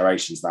younger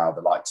generations now.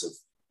 The likes of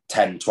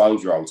 10,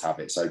 12-year-olds have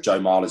it. So Joe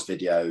Marler's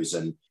videos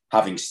and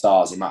having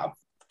stars, the amount of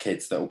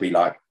kids that will be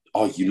like,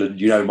 oh,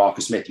 you know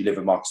Marcus Smith, you live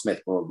with Marcus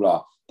Smith, blah, blah,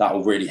 blah. That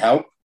will really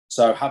help.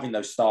 So having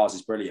those stars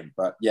is brilliant.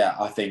 But yeah,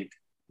 I think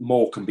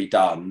more can be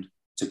done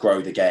to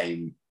grow the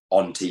game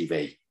on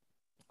TV.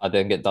 I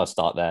think it does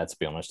start there, to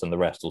be honest, and the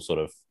rest will sort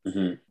of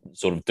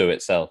do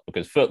itself,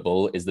 because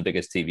football is the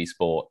biggest TV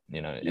sport,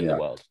 in the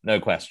world, no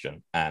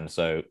question. And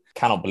so,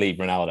 cannot believe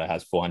Ronaldo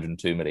has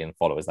 402 million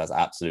followers. That's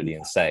absolutely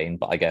insane.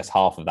 But I guess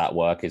half of that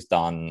work is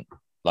done,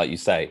 like you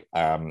say,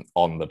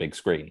 on the big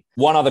screen.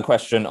 One other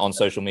question on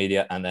social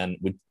media, and then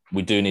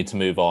we do need to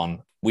move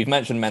on. We've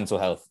mentioned mental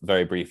health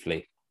very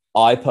briefly.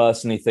 I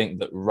personally think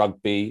that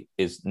rugby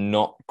is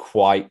not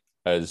quite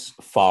as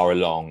far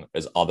along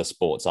as other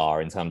sports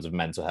are in terms of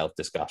mental health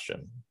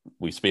discussion.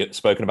 We've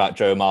spoken about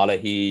Joe Marler.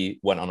 He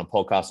went on a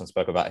podcast and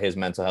spoke about his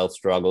mental health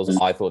struggles.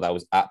 I thought that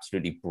was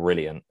absolutely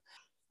brilliant.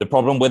 The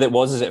problem with it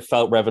is it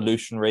felt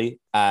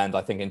revolutionary. And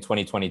I think in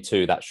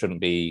 2022, that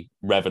shouldn't be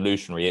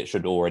revolutionary. It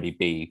should already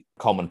be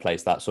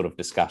commonplace, that sort of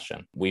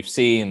discussion. We've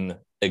seen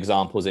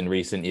examples in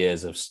recent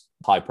years of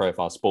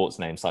high-profile sports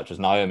names such as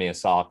Naomi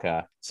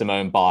Osaka,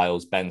 Simone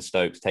Biles, Ben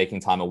Stokes, taking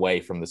time away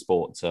from the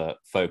sport to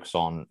focus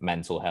on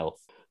mental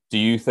health. Do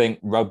you think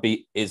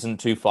rugby isn't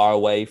too far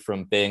away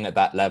from being at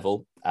that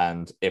level?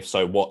 And if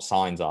so, what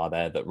signs are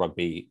there that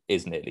rugby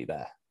is nearly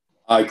there?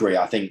 I agree.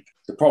 I think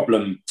the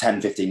problem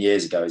 10, 15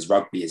 years ago is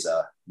rugby is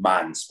a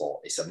man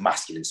sport. It's a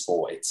masculine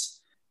sport.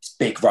 It's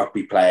big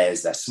rugby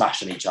players. They're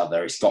smashing each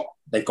other.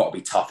 They've got to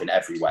be tough in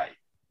every way.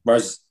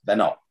 Whereas they're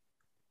not.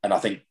 And I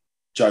think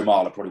Joe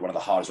Marler, probably one of the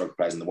hardest rugby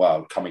players in the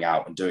world, coming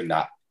out and doing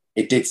that,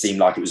 it did seem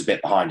like it was a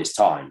bit behind his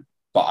time.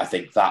 But I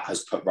think that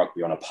has put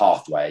rugby on a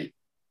pathway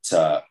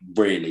to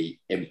really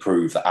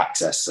improve the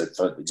access. So,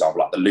 for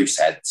example, like the Loose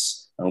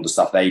Heads and all the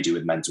stuff they do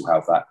with mental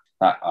health,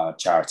 that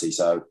charity.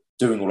 So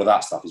doing all of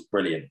that stuff is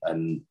brilliant,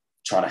 and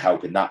trying to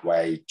help in that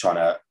way, trying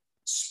to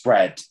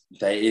spread.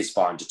 There is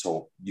fine to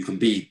talk. You can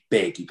be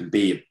big, you can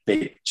be a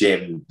big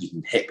gym, you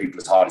can hit people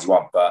as hard as you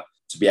want, but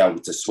to be able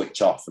to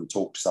switch off and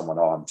talk to someone,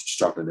 oh, I'm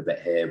struggling a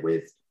bit here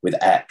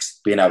with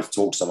X, being able to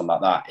talk to someone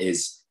like that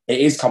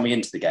is coming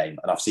into the game.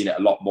 And I've seen it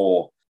a lot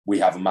more. We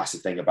have a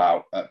massive thing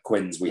about at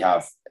Quins. We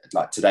have,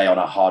 like today on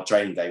our hard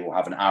training day, we'll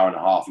have an hour and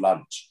a half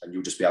lunch, and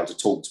you'll just be able to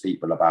talk to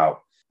people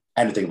about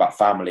anything, about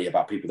family,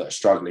 about people that are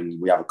struggling.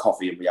 We have a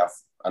coffee and we have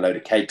a load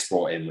of cakes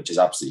brought in, which is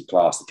absolutely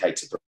class. The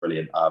cakes are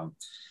brilliant.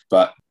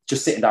 But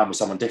just sitting down with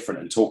someone different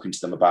and talking to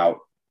them about,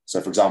 so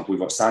for example, we've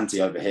got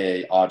Santi over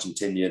here,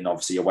 Argentinian,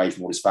 obviously away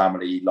from all his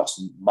family.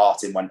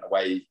 Martin went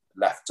away,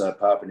 left to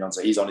Perpignan,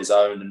 so he's on his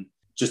own. And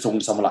just talking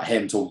to someone like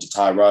him, talking to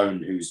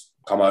Tyrone, who's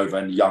come over,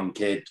 and a young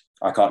kid.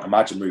 I can't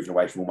imagine moving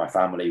away from all my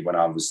family when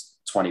I was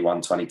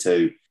 21,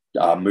 22,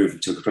 moving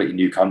to a completely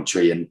new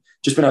country. And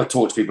just being able to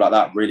talk to people like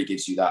that really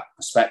gives you that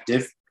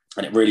perspective,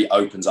 and it really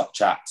opens up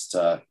chats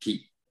to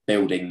keep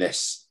building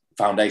this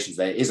foundation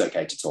that it is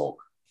okay to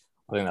talk.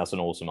 I think that's an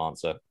awesome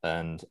answer.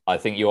 And I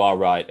think you are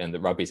right in that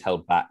rugby's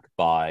held back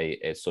by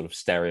its sort of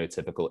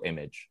stereotypical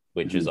image,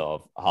 which is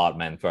of hard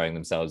men throwing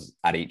themselves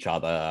at each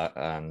other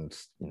and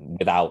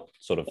without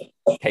sort of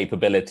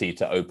capability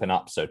to open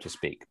up, so to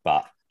speak.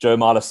 But Joe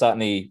Marler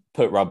certainly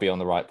put rugby on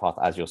the right path,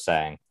 as you're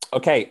saying.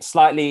 Okay,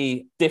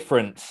 slightly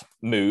different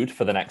mood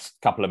for the next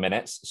couple of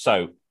minutes.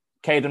 So,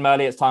 Cadan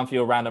Murley, it's time for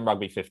your random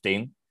rugby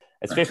 15.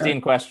 It's 15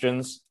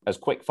 questions, as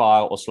quick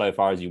fire or slow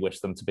fire as you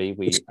wish them to be.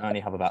 We only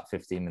have about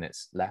 15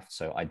 minutes left,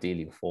 so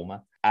ideally the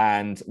former.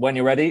 And when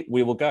you're ready,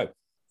 we will go.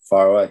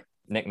 Far away.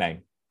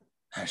 Nickname?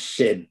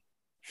 Shin.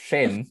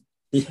 Shin?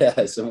 Yeah,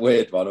 it's a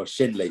weird one, or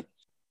Shinley.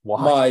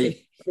 Why? My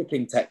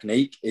kicking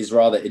technique is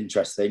rather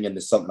interesting, and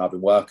it's something I've been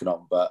working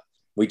on, but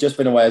we've just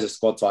been away as a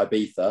squad to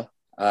Ibiza,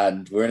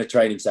 and we're in a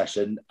training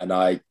session,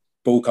 and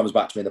ball comes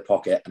back to me in the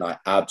pocket, and I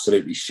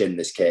absolutely shin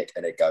this kick,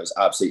 and it goes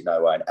absolutely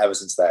nowhere. And ever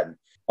since then,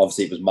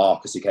 obviously it was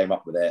Marcus who came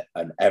up with it,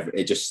 and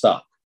it just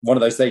stuck. One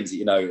of those things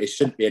that, it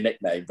shouldn't be a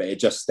nickname, but it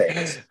just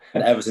sticks.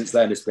 And ever since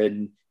then, it's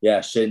been,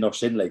 Shin or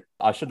Shinley.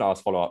 I shouldn't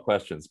ask follow-up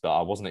questions, but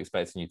I wasn't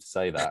expecting you to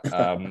say that.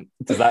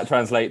 Does that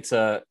translate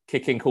to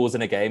kicking calls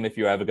in a game? If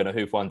you're ever going to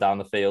hoof one down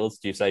the field,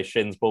 do you say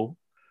Shin's ball?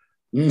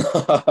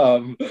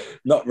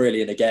 Not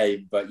really in a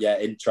game, but yeah,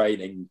 in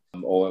training,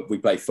 or if we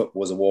play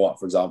football as a warm-up,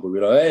 for example,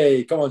 we're like,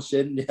 hey, come on,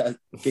 Shin,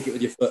 kick it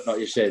with your foot, not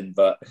your shin.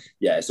 But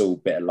yeah, it's all a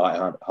bit of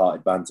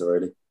light-hearted banter,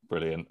 really.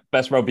 Brilliant.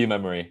 Best rugby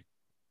memory?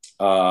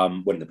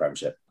 Winning the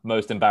Premiership.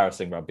 Most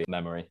embarrassing rugby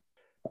memory?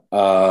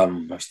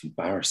 Most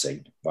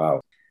embarrassing?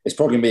 Wow. It's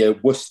probably going to be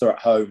a Worcester at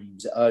home.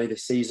 Was it early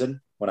this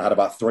season when I had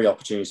about 3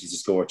 opportunities to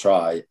score a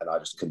try and I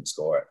just couldn't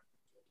score it?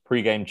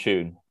 Pre-game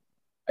tune.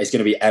 It's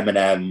going to be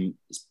Eminem.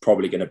 It's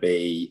probably going to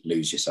be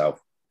Lose Yourself.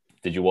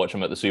 Did you watch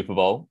him at the Super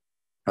Bowl?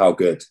 How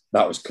good.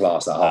 That was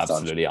class at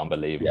halftime. Absolutely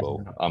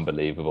unbelievable. Yeah.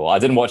 Unbelievable. I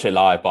didn't watch it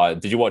live,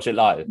 but did you watch it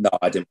live? No,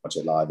 I didn't watch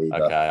it live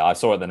either. Okay. I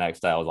saw it the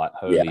next day. I was like,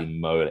 holy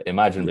moly.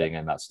 Imagine being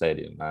in that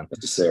stadium, man.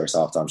 It's a serious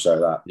halftime show,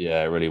 that.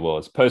 Yeah, it really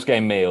was.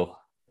 Post-game meal.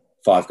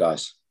 Five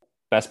Guys.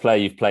 Best player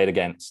you've played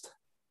against?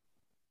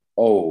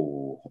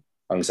 Oh,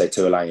 I'm going to say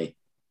Tuolangi.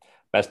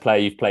 Best player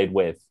you've played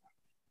with?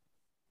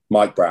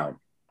 Mike Brown.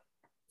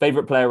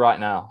 Favourite player right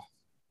now?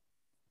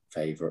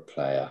 Favourite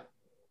player.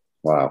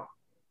 Wow.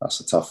 That's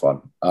a tough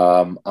one.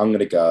 I'm going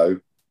to go.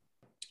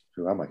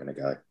 Who am I going to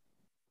go?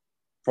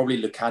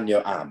 Probably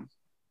Lucanio Am.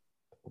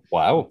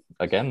 Wow.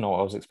 Again, not what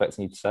I was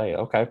expecting you to say.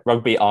 Okay.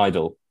 Rugby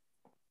idol.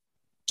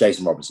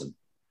 Jason Robinson.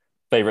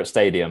 Favourite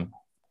stadium?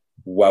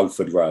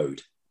 Welford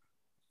Road.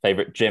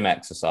 Favourite gym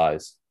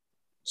exercise?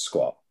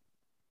 Squat.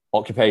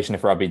 Occupation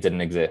if rugby didn't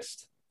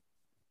exist?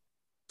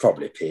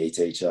 Probably a PE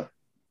teacher.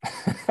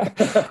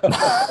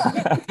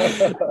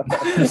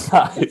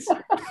 Nice.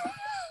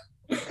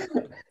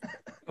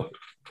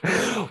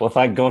 Well,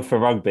 thank God for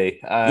rugby.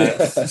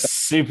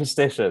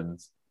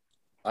 Superstitions.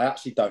 I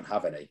actually don't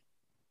have any.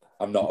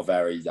 I'm not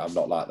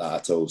like that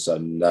at all. So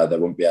no, there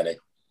wouldn't be any.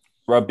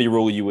 Rugby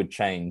rule you would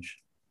change?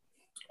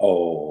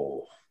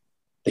 Oh,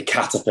 the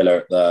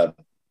caterpillar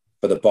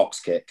for the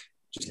box kick.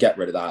 Just get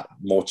rid of that.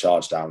 More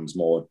charge downs,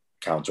 more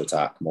counter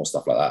attack, more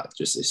stuff like that.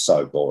 Just it's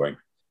so boring.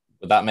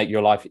 Would that make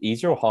your life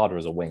easier or harder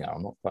as a winger?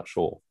 I'm not quite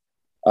sure.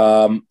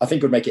 I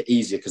think it would make it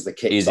easier because the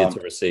kicks easier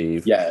to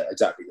receive. Yeah,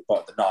 exactly.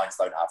 But the nines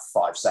don't have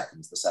 5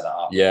 seconds to set it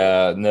up.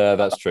 Yeah, no,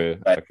 that's true.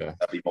 Okay.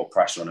 There'll be more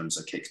pressure on them,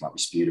 so kicks might be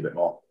spewed a bit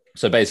more.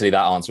 So basically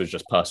that answer is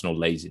just personal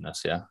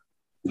laziness, yeah?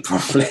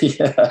 Probably,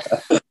 yeah.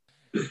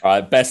 All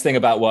right, best thing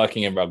about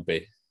working in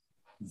rugby?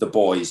 The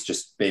boys,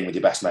 just being with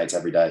your best mates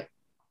every day.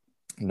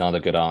 Another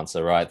good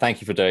answer, right? Thank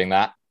you for doing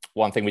that.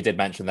 One thing we did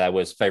mention there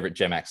was favourite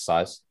gym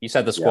exercise. You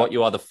said the squat.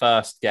 You are the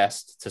first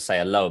guest to say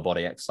a lower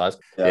body exercise.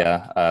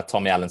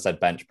 Tommy Allen said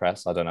bench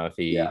press. I don't know if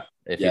he.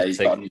 He's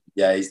got a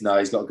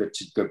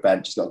good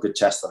bench. He's got a good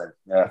chest on him.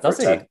 Yeah, does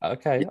he?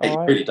 Okay, he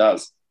really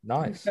does.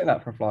 Nice. Say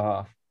that for a fly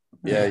half.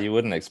 Yeah, you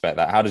wouldn't expect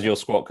that. How does your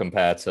squat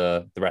compare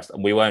to the rest?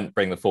 We won't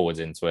bring the forwards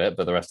into it,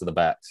 but the rest of the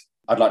backs.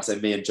 I'd like to say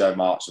me and Joe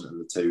Marchant are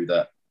the two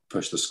that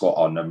push the squat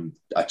on and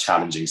are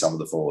challenging some of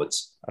the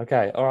forwards.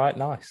 Okay, all right,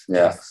 nice.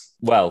 Yeah. Nice.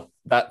 Well,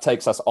 that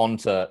takes us on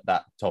to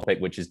that topic,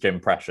 which is gym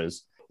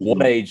pressures.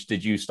 What age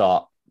did you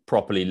start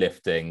properly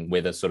lifting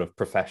with a sort of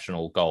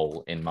professional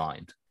goal in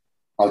mind?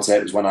 I would say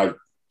it was when I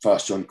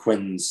first joined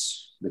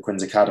the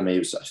Quins Academy. I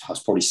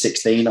was probably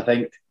 16, I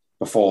think.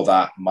 Before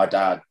that, my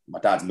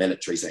dad's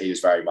military, so he was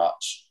very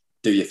much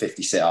do your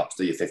 50 sit-ups,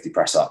 do your 50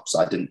 press-ups.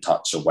 I didn't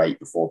touch a weight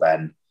before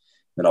then.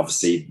 Then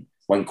obviously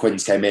when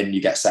Quins came in,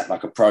 you get set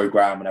like a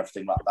program and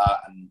everything like that.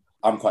 And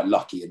I'm quite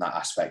lucky in that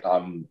aspect.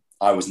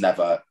 I was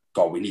never,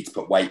 God, we need to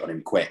put weight on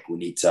him quick. We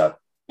need to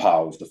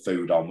pile the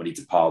food on. We need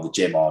to pile the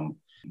gym on.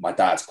 My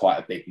dad's quite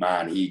a big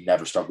man. He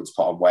never struggled to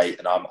put on weight,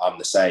 and I'm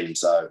the same.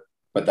 So,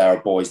 but there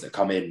are boys that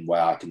come in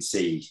where I can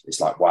see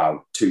it's like,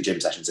 wow, 2 gym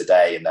sessions a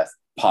day, and they're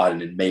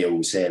piling in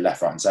meals here,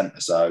 left, right, and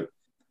centre. So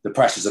the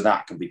pressures of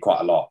that can be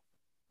quite a lot.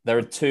 There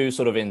are 2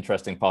 sort of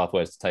interesting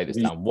pathways to take this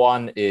down.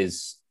 One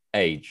is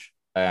age,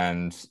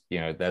 and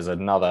there's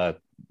another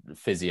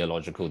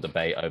physiological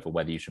debate over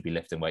whether you should be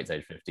lifting weights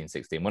age 15,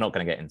 16. We're not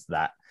going to get into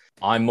that.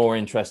 I'm more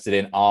interested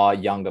in, are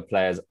younger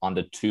players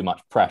under too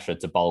much pressure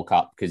to bulk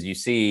up? Because you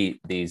see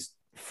these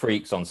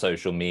freaks on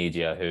social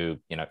media who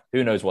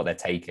knows what they're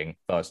taking,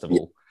 first of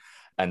all.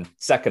 And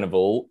second of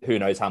all, who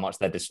knows how much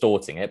they're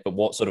distorting it, but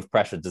what sort of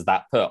pressure does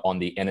that put on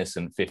the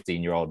innocent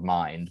 15-year-old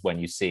mind when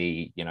you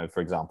see,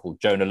 for example,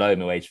 Jonah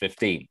Lomu, age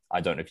 15.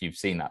 I don't know if you've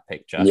seen that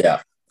picture.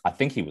 Yeah. I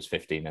think he was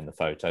 15 in the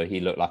photo. He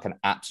looked like an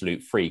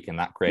absolute freak, and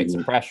that creates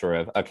a pressure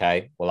of,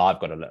 okay, well, I've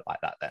got to look like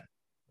that then.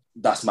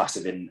 That's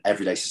massive in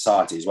everyday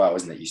society as well,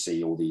 isn't it? You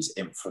see all these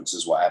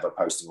influencers, whatever,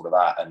 posting all of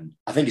that. And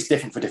I think it's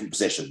different for different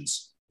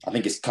positions. I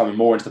think it's coming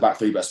more into the back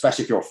 3, but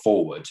especially if you're a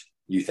forward,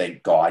 you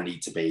think, God, I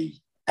need to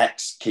be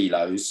X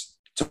kilos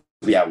to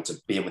be able to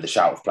be in with a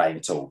shout of playing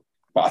at all.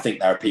 But I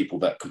think there are people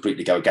that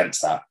completely go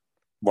against that.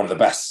 One of the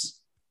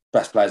best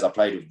players I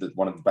played with,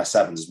 one of the best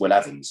sevens, is Will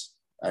Evans.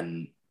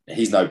 And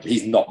he's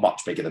not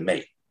much bigger than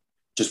me.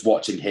 Just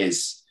watching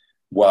his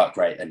work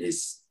rate and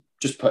his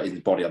just putting his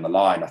body on the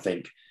line, I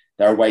think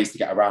there are ways to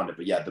get around it.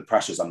 But yeah, the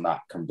pressures on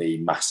that can be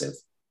massive.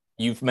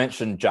 You've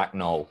mentioned Jack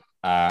Knoll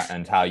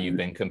and how you've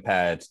been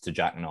compared to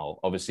Jack Knoll.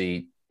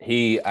 Obviously,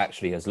 he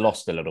actually has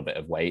lost a little bit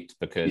of weight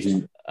because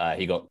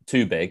he got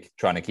too big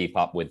trying to keep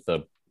up with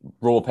the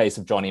raw pace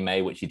of Johnny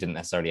May, which he didn't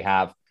necessarily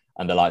have,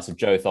 and the likes of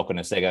Joe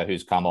Thokonasiga,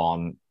 who's come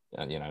on.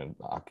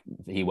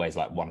 He weighs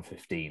like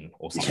 115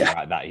 or something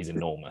like that. He's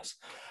enormous.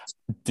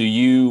 Do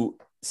you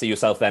see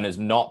yourself then as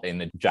not in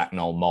the Jack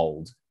Knoll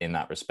mold in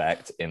that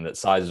respect, in that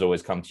sizes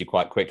always come to you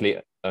quite quickly?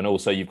 And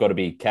also you've got to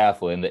be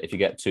careful in that if you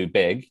get too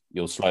big,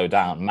 you'll slow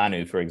down.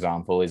 Manu, for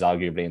example, is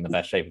arguably in the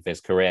best shape of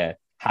his career.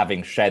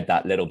 having shed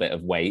that little bit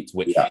of weight,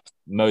 which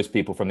most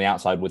people from the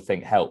outside would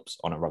think helps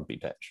on a rugby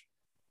pitch?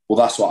 Well,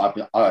 that's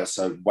what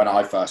so when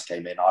I first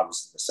came in, I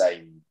was in the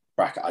same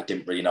bracket. I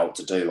didn't really know what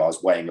to do. I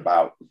was weighing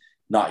about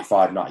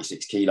 95,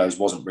 96 kilos,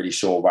 wasn't really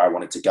sure where I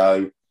wanted to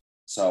go.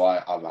 So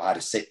I had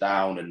to sit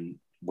down, and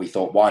we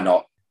thought, why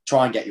not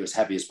try and get you as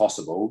heavy as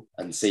possible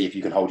and see if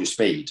you can hold your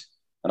speed.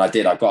 And I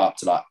did. I got up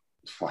to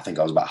I think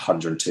I was about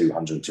 102,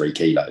 103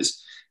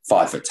 kilos,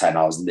 5'10".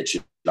 I was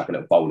literally like a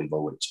little bowling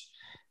ball.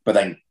 But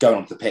then going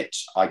onto the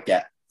pitch, I'd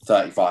get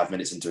 35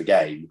 minutes into a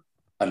game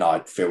and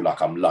I'd feel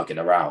like I'm lugging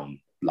around.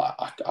 Like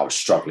I was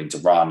struggling to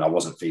run. I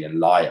wasn't feeling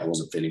light. I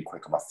wasn't feeling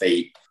quick on my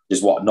feet.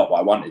 Just not what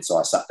I wanted. So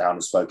I sat down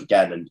and spoke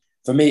again. And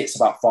for me, it's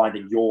about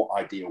finding your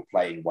ideal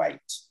playing weight.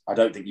 I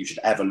don't think you should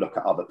ever look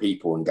at other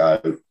people and go,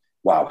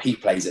 wow, he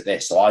plays at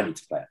this, so I need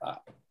to play at that.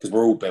 Because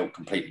we're all built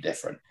completely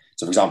different.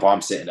 So, for example,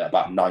 I'm sitting at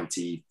about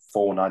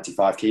 94,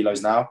 95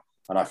 kilos now,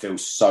 and I feel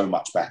so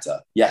much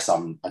better. Yes, I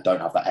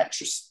don't have that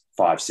extra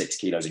 5-6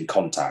 kilos in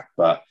contact,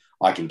 but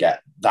I can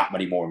get that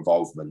many more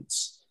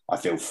involvements. I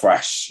feel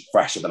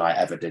fresher than I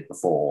ever did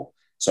before.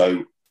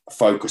 So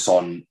focus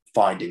on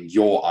finding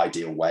your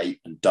ideal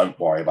weight and don't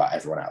worry about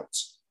everyone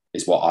else,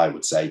 is what I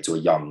would say to a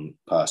young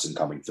person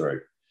coming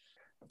through.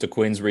 Do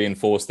Quins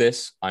reinforce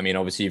this? I mean,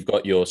 obviously you've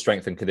got your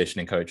strength and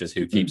conditioning coaches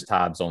who keeps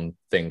tabs on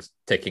things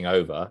ticking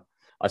over.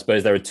 I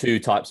suppose there are two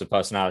types of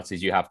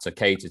personalities you have to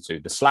cater to.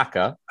 The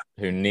slacker,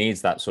 who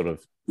needs that sort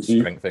of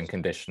strength and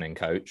conditioning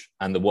coach,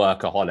 and the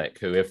workaholic,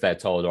 who, if they're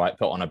told, all right,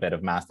 put on a bit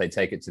of mass, they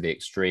take it to the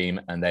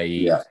extreme and they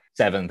eat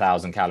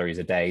 7,000 calories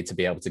a day to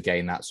be able to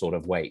gain that sort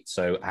of weight.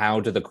 So how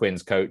do the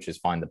Quins coaches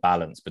find the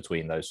balance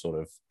between those sort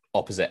of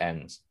opposite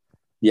ends?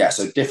 Yeah,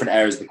 so different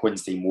areas of the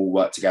Quins team will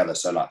work together.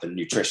 So like the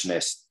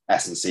nutritionist,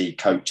 S&C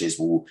coaches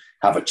will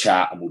have a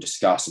chat and we'll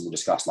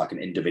discuss like an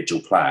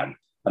individual plan.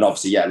 And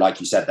obviously, like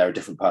you said, there are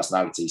different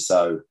personalities.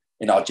 So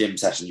in our gym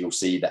session, you'll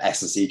see the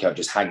S&C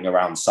coaches hanging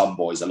around some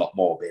boys a lot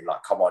more, being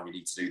like, come on, you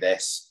need to do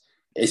this.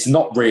 It's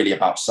not really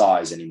about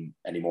size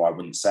anymore, I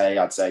wouldn't say.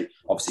 I'd say,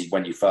 obviously,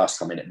 when you first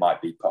come in, it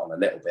might be put on a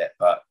little bit,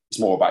 but it's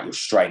more about your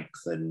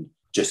strength and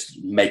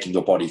just making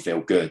your body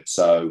feel good.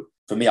 So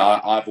for me,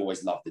 I've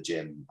always loved the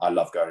gym. I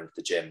love going to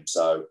the gym.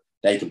 So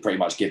they can pretty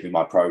much give me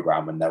my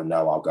program and they'll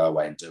know I'll go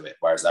away and do it.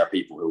 Whereas there are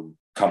people who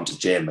come to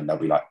gym and they'll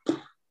be like,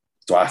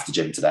 do I have to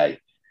gym today?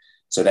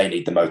 So they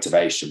need the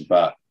motivation.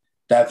 But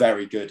they're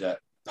very good at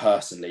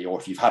personally, or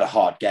if you've had a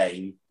hard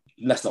game,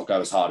 let's not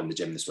go as hard in the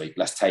gym this week.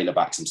 Let's tailor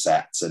back some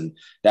sets. And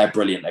they're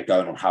brilliant at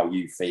going on how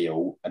you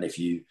feel. And if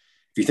you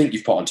think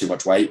you've put on too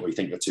much weight or you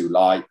think you're too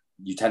light,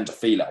 you tend to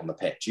feel it on the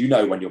pitch. You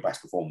know when your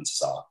best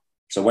performances are.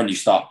 So when you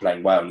start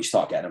playing well and you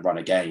start getting a run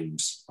of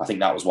games, I think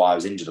that was why I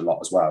was injured a lot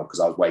as well, because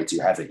I was way too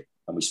heavy.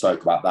 And we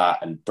spoke about that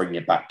and bringing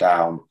it back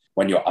down.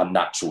 When you're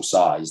unnatural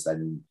size,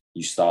 then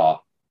you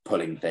start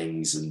pulling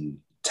things and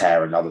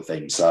tearing other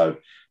things. So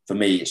for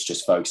me, it's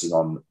just focusing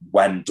on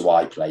when do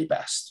I play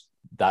best?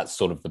 That's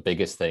sort of the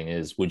biggest thing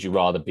is, would you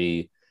rather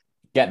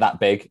get that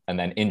big and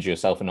then injure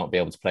yourself and not be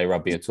able to play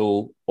rugby at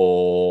all,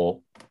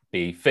 or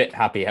be fit,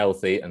 happy,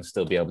 healthy and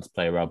still be able to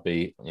play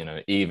rugby,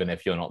 even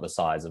if you're not the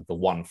size of the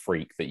one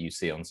freak that you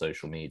see on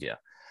social media?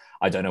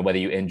 I don't know whether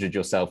you injured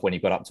yourself when you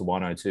got up to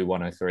 102,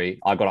 103.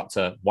 I got up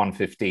to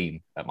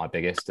 115 at my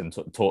biggest and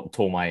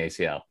tore my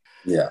ACL.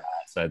 Yeah.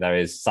 So there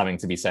is something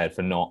to be said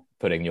for not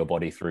putting your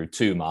body through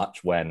too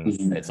much when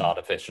it's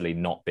artificially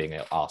not being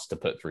asked to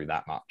put through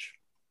that much.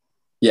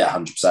 Yeah,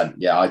 100%.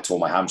 Yeah, I tore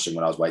my hamstring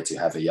when I was way too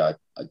heavy. I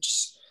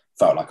just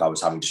felt like I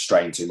was having to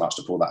strain too much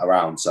to pull that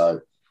around.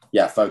 So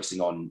yeah, focusing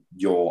on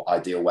your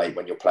ideal weight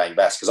when you're playing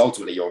best, because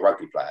ultimately you're a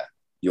rugby player.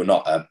 You're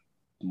not a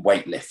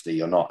weightlifter.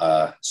 You're not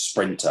a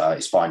sprinter.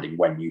 It's finding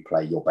when you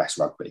play your best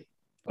rugby.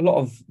 A lot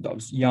of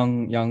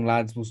young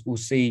lads will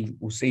see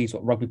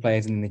sort of rugby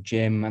players in the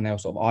gym and they'll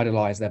sort of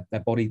idolize their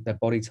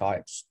body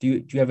types.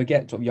 Do you ever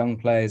get sort of young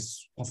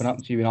players popping up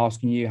to you and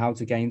asking you how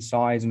to gain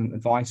size and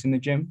advice in the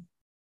gym?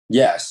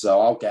 Yeah, so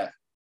I'll get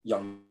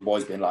young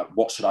boys being like,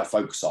 what should I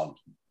focus on?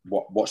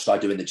 What should I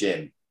do in the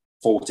gym?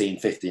 14,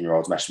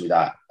 15-year-olds messaging me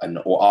that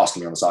or asking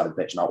me on the side of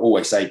the pitch. And I'll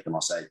always say to them,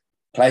 I'll say,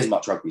 play as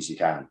much rugby as you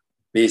can.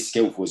 Be as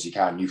skillful as you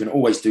can. You can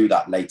always do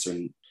that later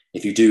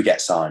if you do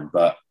get signed,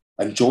 but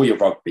enjoy your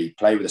rugby,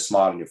 play with a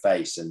smile on your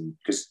face, and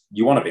because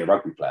you want to be a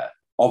rugby player.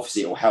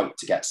 Obviously, it will help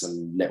to get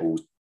some little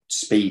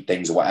speed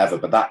things or whatever,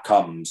 but that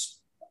comes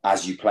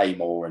as you play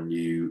more and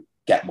you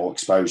get more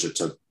exposure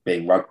to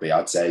being rugby.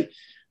 I'd say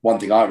one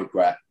thing I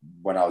regret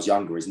when I was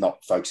younger is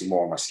not focusing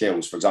more on my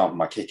skills. For example,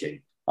 my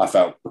kicking. I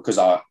felt because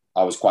I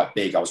was quite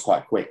big, I was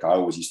quite quick, I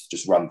always used to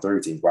just run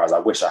through teams, whereas I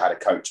wish I had a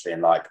coach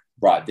being like,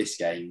 right, this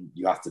game,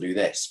 you have to do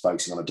this,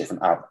 focusing on a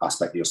different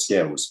aspect of your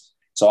skills.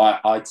 So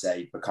I'd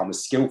say become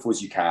as skillful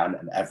as you can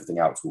and everything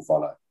else will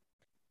follow.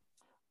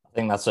 I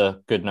think that's a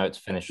good note to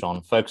finish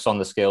on. Focus on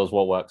the skills,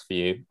 what works for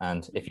you.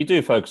 And if you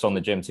do focus on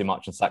the gym too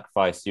much and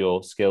sacrifice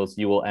your skills,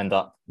 you will end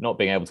up not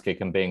being able to kick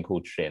and being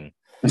called shin.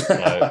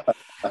 So,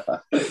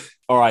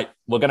 all right,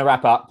 we're going to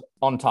wrap up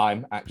on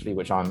time, actually,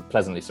 which I'm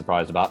pleasantly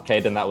surprised about.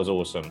 Cadan, that was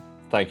awesome.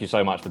 Thank you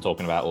so much for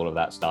talking about all of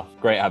that stuff.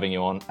 Great having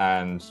you on,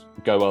 and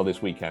go well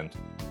this weekend.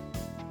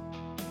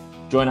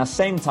 Join us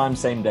same time,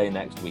 same day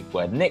next week,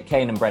 where Nick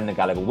Kane and Brendan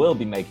Gallagher will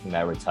be making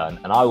their return,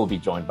 and I will be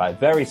joined by a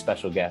very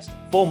special guest,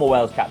 former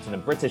Wales captain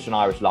and British and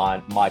Irish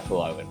Lion,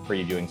 Michael Owen,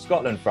 previewing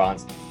Scotland,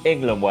 France,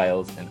 England,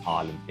 Wales, and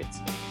Ireland,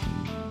 Italy.